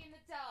comedy in the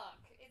dark.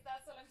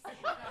 That's all I'm saying.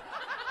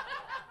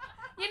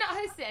 You're not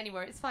hosting it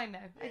anymore. It's fine now.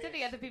 I don't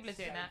think other people are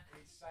doing that.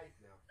 It's safe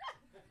now.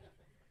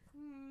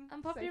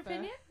 Unpopular Safer.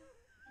 opinion?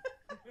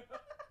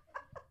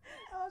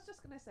 I was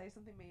just going to say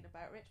something mean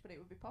about Rich, but it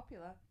would be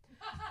popular.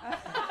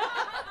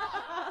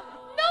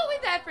 Not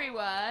with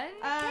everyone.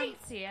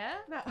 Kate's here.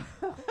 No.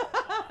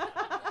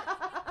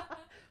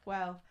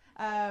 Well,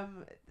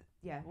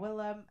 yeah.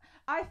 Well,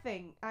 I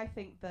think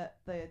that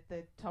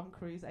the Tom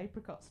Cruise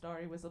apricot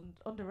story was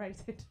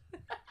underrated.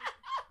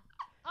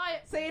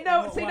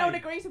 No one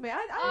agrees with me.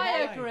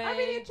 I agree. I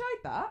really enjoyed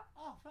that,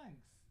 Oh, thanks.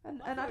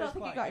 and I I thought it don't was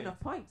think it quite got good. enough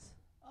points.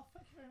 Oh,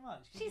 thank you very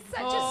much. She's Give such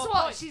me- a More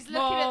swat. points, She's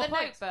looking more at the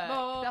points, notebook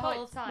more the whole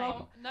points, time.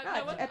 more- No,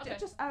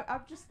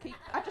 okay.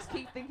 I just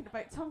keep thinking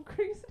about Tom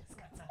Cruise.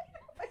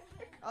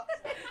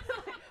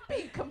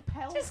 Being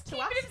compelled Just to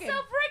keeping ask him.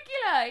 himself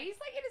regular. He's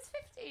like in his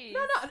 50s.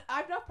 No,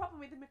 I've no problem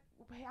with him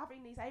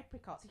having these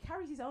apricots. He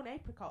carries his own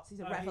apricots. He's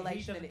a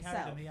revelation in he doesn't carry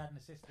itself. them, he had an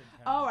assistant.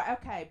 Oh, right,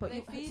 okay. But They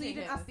you feeding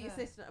didn't him ask as the well.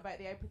 assistant about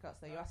the apricots,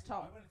 though. You asked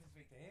Tom. I wanted to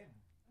speak to him.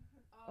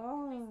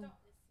 Oh.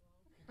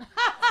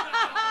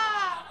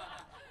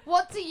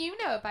 What do you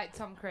know about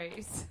Tom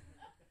Cruise?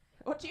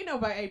 What do you know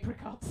about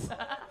apricots?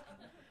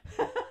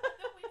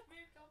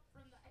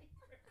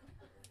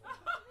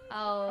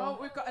 Oh,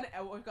 we've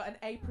got an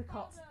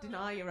apricot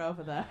denier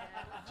over there.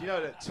 Do you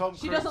know that Tom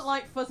She Cruise... doesn't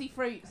like fuzzy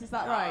fruits. Is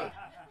that right?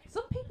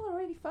 Some people are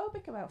really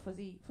phobic about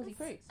fuzzy fruits.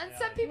 and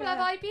some people have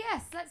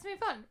IBS. Let's move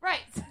on. Right.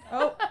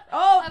 Oh,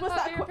 was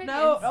that Unpopular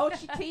no? opinions. Oh,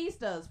 she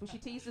teased us. Well, she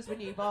teased us with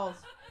new balls.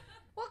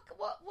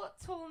 What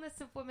tallness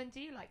of women do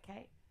you like,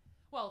 Kate?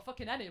 Well,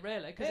 fucking any,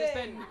 really, because it's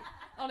been,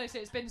 honestly,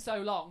 it's been so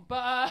long.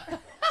 But,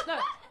 no.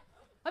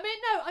 I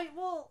mean,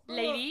 no,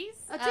 Ladies?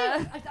 I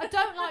do. I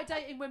don't like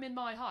dating women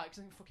my height, because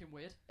I think it's fucking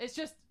weird. It's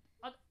just,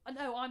 I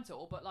know I'm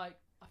tall, but, like,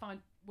 I find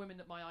women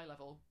at my eye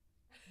level,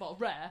 well,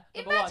 rare,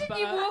 number Imagine one.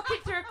 you But, walking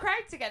through a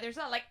crowd together. It's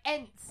not like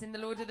Ents in the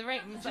Lord of the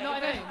Rings. do you know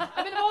what I mean?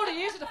 I mean, I'm already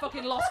used to the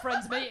fucking lost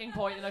friends meeting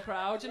point in a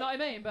crowd, do you know what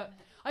I mean? But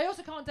I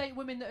also can't date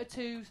women that are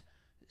too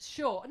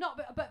short. Not,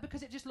 but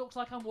because it just looks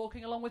like I'm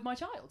walking along with my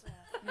child.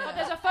 Like,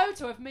 there's a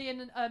photo of me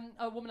and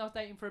a woman I was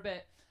dating for a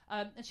bit,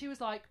 and she was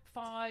like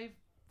five,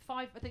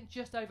 I think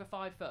just over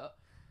 5 foot.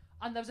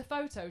 And there was a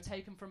photo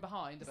taken from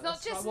behind of It's us,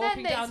 not just like,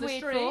 walking men that down it's the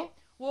weird street. for.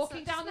 Walking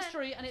It's not down the just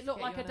street, and it looked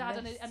Get like you a on a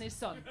dad list. and his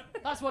son.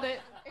 That's what it.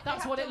 If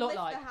That's they what had it to looked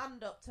lift like. their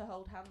hand up to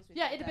hold hands with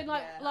Yeah, you, it'd have been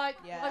then, like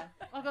yeah.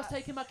 I was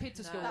taking my kid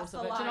to school or That's the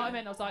something. Do you know what I line.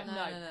 mean? I was like, no.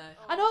 No.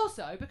 And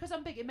also, because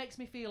I'm big, it makes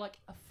me feel like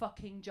a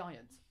fucking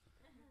giant.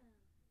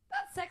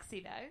 That's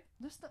sexy,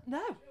 though.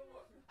 No.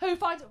 Who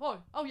finds it? Oh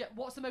yeah.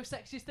 What's the most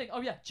sexiest thing? Oh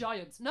yeah,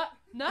 giants. No.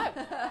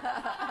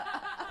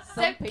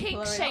 Some Don't people kink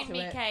are shame into me,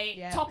 it. Kate.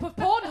 Yeah. Top of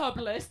Pornhub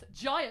list.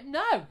 Giant.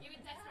 No. You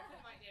were desperate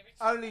for my dear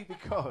Richard. Only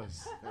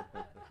because...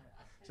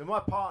 So my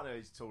partner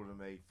is taller than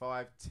me,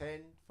 5'10",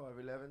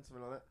 5'11",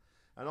 something like that.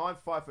 And I'm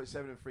 5'7"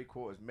 and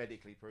 3/4,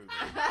 medically proven.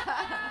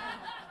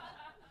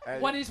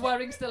 And When he's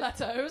wearing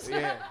stilettos.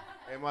 yeah,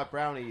 in my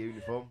brownie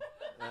uniform.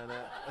 And,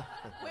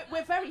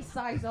 We're very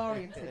size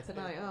oriented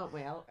tonight, aren't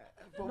we?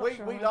 but Not we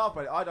sure laugh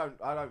at it.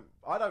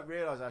 I don't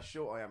realise how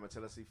short I am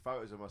until I see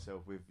photos of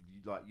myself with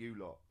like you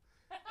lot.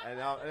 And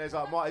it's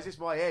like, is this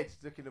my head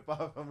looking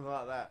above? I'm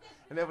like that.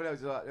 And everyone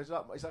else is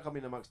like, it's like I'm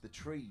in amongst the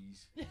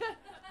trees.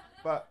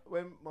 But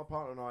when my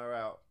partner and I are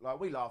out, like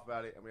we laugh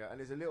about it, and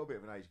there's a little bit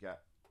of an age gap,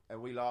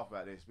 and we laugh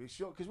about this. We're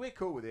sure because we're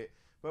cool with it,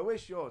 but we're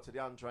sure to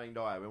the untrained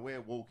eye when we're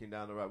walking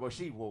down the road. Well,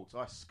 she walks,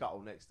 I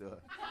scuttle next to her,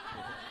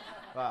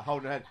 like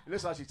holding her hand. It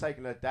looks like she's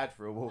taking her dad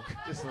for a walk.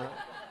 Just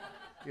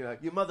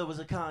like, your mother was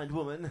a kind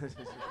woman.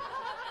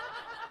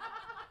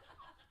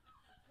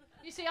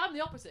 You see, I'm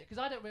the opposite because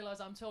I don't realise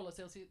I'm tall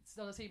until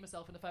I see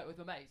myself in a photo with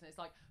my mates, and it's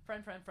like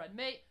friend,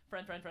 me,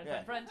 friend,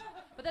 Yeah. friend.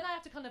 But then I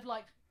have to kind of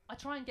like I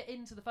try and get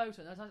into the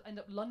photo, and I end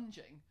up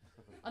lunging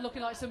and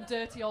looking like some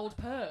dirty old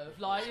perv,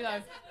 like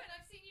I've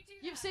seen you do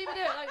that. You've seen me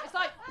do it. Like it's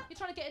like you're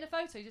trying to get in a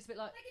photo, you're just a bit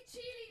like Like a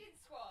cheerleading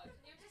squad.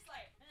 You're just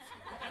like...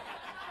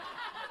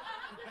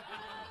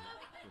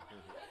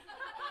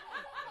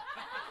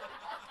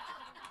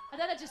 and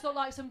then I just look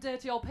like some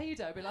dirty old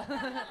pedo, be like,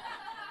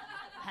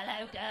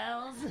 Hello,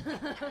 girls.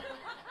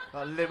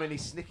 Like Lemony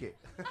Snicket.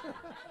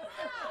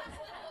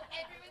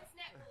 Everyone's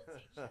netball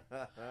teacher.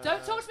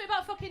 don't talk to me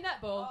about fucking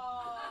netball.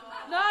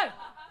 No.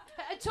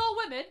 Tall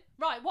women,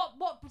 right?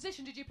 What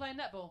position did you play in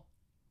netball?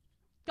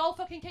 Goal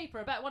fucking keeper,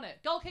 I bet, wasn't it?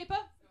 Goalkeeper?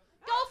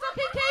 Goal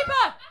fucking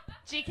keeper!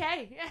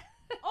 GK. Yeah.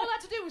 All I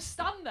had to do was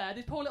stand there.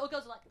 These poor little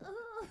girls were like.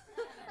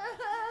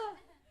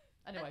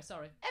 Anyway,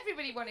 sorry.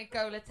 Everybody wanted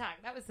goal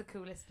attack. That was the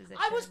coolest position.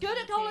 I was good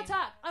at goal team.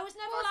 attack. I was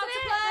never Wasn't allowed to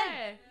it?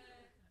 play. No.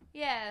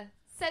 Yeah.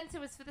 Centre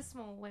was for the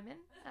small women.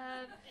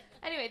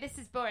 Anyway, this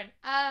is boring.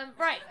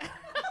 Right.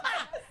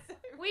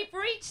 We've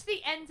reached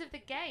the end of the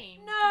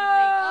game. No.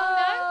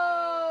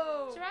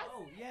 Oh, no? Sheraz?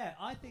 Oh, Yeah,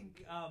 I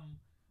think.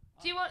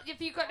 Do you want?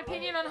 Have you got an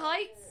opinion on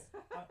heights?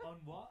 On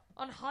what?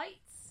 On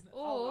heights?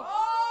 Oh.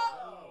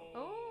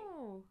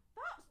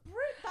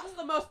 That's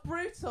the most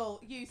brutal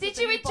use. Did of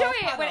the you new enjoy balls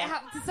it panel. when it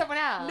happened to someone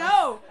else?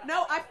 No.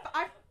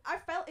 I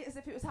felt it as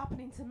if it was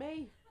happening to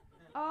me.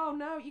 Oh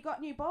no, you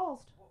got new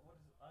balls.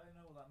 I don't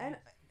know what that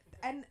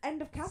means.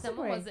 End of category.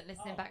 Someone wasn't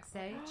listening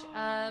backstage.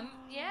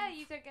 Yeah,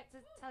 you don't get to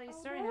tell your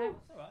story now.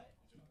 That's all right.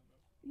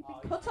 You've been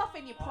cut off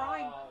in your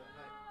prime.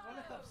 I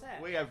look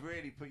upset. We have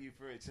really put you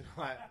through it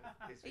tonight.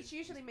 It's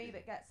usually me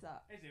that gets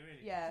that. Is it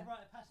really? Yeah. It's a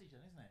rite of passage,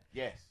 then, isn't it?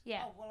 Yes.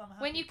 Yeah. Oh, well, I'm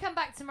happy. When you come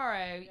back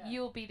tomorrow,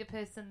 you'll be the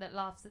person that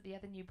laughs at the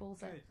other new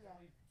balls. Good.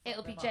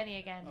 It'll be Jenny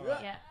again. All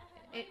right. Yeah.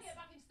 It's. Get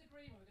back into the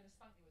green, we're going to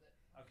spank you with it.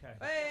 Okay.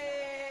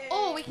 Hey!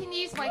 Oh, we can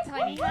use my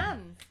tiny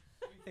hands.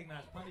 You think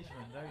that's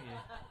punishment, don't you?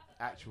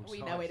 Actual We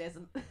size. know it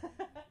isn't.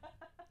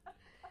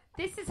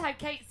 This is how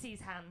Kate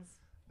sees hands.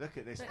 Look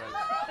at this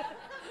fella.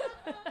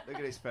 Look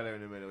at this fella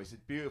in the middle. It's a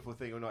beautiful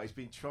thing all night. He's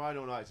been trying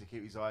all night to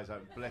keep his eyes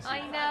open. Bless him. I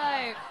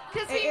know.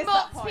 Because It he is that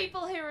mocks point.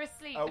 people who are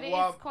asleep, At but it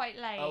one- is quite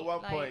late. At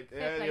one point,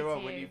 fair play earlier to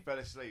on, when you fell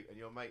asleep and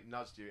your mate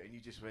nudged you and you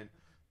just went...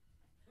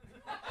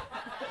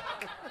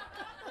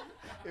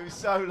 It was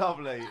so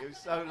lovely. It was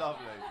so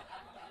lovely.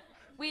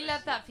 We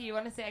love that for you,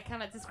 honestly. I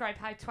cannot describe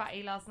how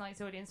twatty last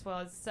night's audience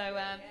was. So,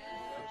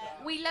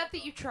 we love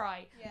that you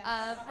try.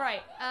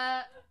 Right.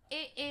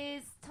 It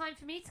is time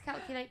for me to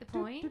calculate the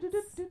points.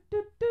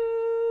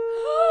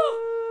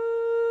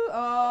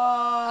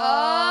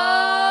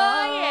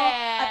 Oh,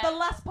 yeah. At the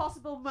last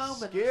possible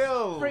moment,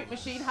 Skills. Fruit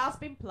Machine has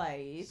been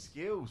played.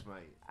 Skills,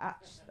 mate.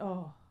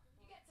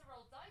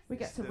 We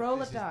get to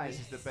roll a dice.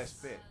 This is the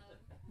best bit.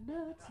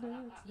 Nuts.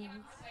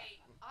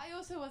 I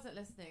also wasn't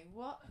listening.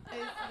 What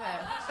is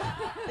this?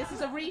 This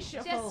is a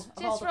reshuffle Just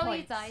of all the roll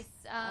your points.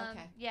 dice.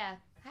 Okay. Yeah.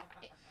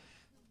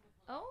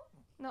 Oh,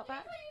 not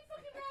bad.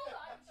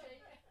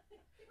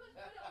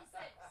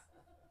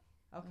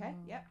 Okay,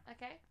 yep.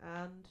 Okay.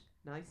 And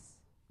nice.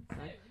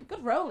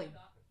 Good rolling.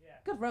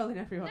 Good rolling,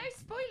 everyone. No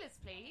spoilers,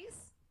 please.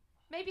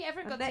 Maybe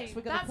everyone And got next to.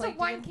 we're gonna That's a play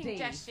wanking D&D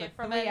gesture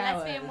for from 3 a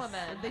lesbian hours,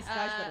 woman. and this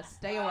guy's gonna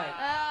stay awake.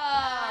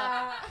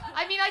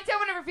 I mean, I don't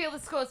want to reveal the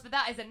scores, but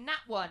that is a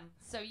nat one,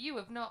 so you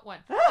have not won.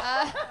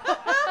 Homophobia,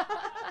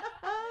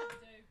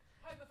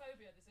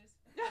 this is.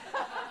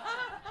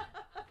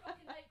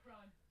 Fucking hate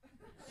crime.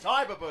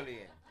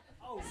 Cyberbullying.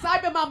 Oh.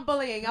 Cyberman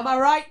bullying. Am I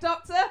right,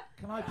 Doctor?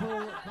 Can I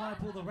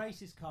pull the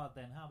racist card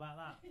then? How about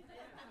that?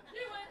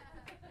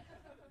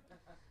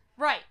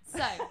 Right, so.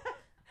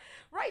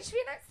 Right, should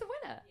we announce the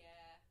winner?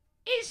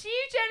 Yeah. It's you,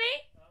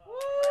 Jenny.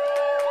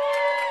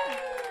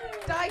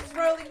 Dice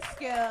rolling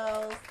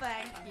skills.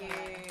 Thank you.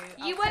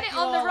 You I'll won take it you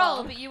on the all roll,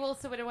 on. but you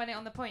also would have won it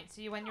on the points,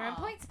 so you won your own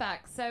points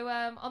back. So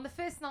on the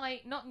first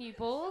night, not new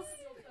balls.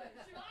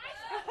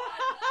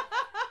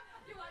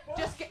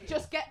 Just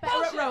get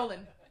better at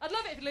rolling. I'd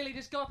love it if Lily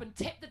just got up and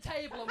tipped the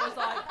table and was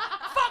like,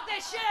 fuck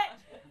this shit!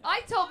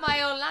 I told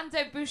my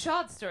Orlando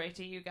Bouchard story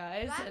to you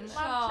guys.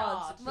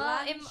 Blanchard.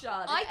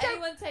 Blanchard. I If don't.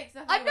 anyone takes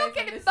nothing I'm away not from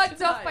getting this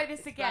bugged off tonight, by this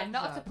it's again.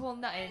 Not Blanchard. after Paul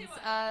Nuttings.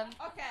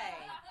 Okay.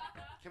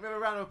 Can we have a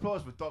round of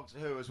applause for Doctor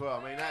Who as well?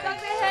 I mean, that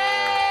Doctor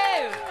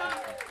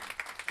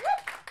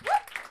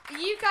Who!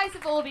 You guys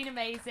have all been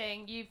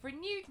amazing. You've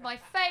renewed my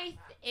faith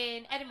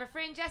in Edinburgh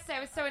Fringe. Yesterday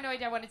I was so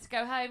annoyed I wanted to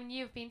go home, and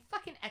you've been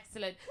fucking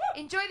excellent.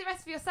 Enjoy the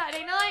rest of your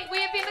Saturday night.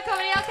 We have been the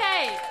Comedy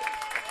Arcade.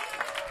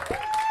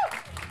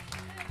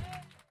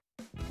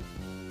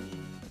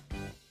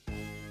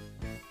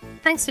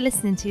 Thanks for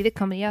listening to the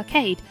Comedy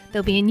Arcade.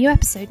 There'll be a new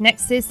episode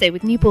next Thursday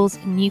with new balls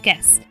and new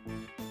guests.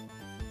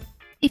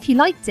 If you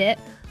liked it,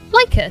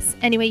 like us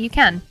any way you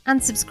can,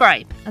 and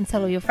subscribe, and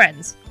tell all your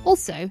friends.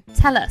 Also,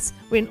 tell us.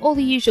 We're in all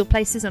the usual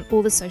places on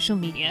all the social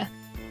media.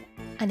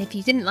 And if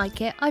you didn't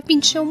like it, I've been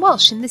Sean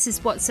Walsh, and this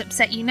is What's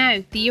Upset You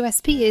Now. The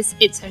USP is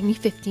it's only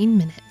 15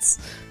 minutes.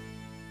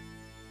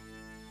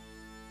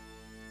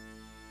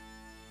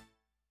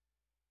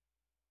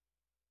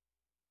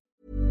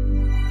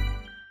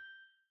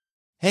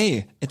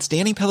 Hey, it's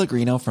Danny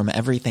Pellegrino from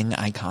Everything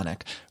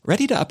Iconic.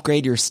 Ready to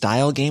upgrade your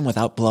style game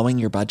without blowing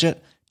your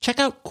budget? Check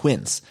out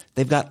Quince.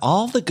 They've got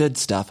all the good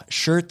stuff,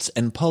 shirts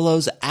and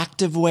polos,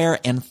 activewear,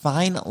 and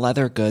fine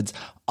leather goods,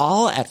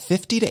 all at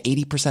 50 to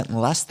 80%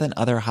 less than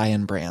other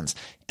high-end brands.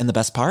 And the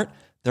best part?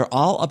 They're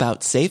all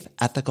about safe,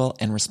 ethical,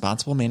 and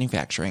responsible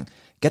manufacturing.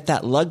 Get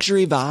that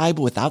luxury vibe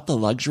without the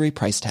luxury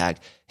price tag.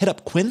 Hit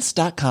up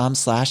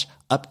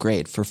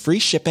quince.com/upgrade for free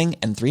shipping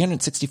and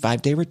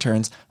 365-day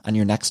returns on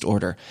your next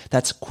order.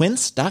 That's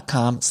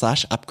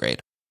quince.com/upgrade.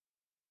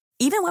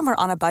 Even when we're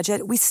on a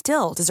budget, we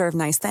still deserve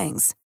nice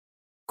things.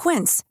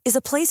 Quince is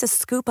a place to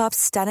scoop up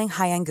stunning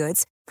high-end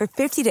goods for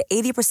 50 to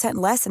 80%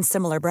 less than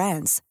similar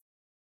brands.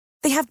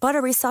 They have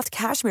buttery soft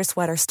cashmere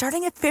sweaters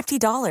starting at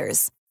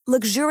 $50,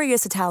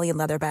 luxurious Italian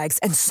leather bags,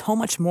 and so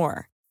much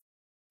more.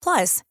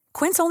 Plus,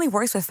 Quince only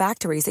works with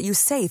factories that use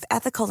safe,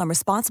 ethical, and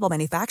responsible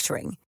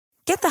manufacturing.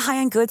 Get the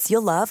high-end goods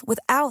you'll love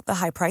without the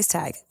high price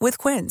tag with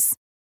Quince.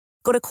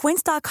 Go to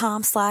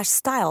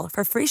quince.com/style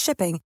for free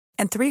shipping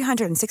and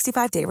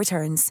 365-day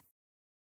returns.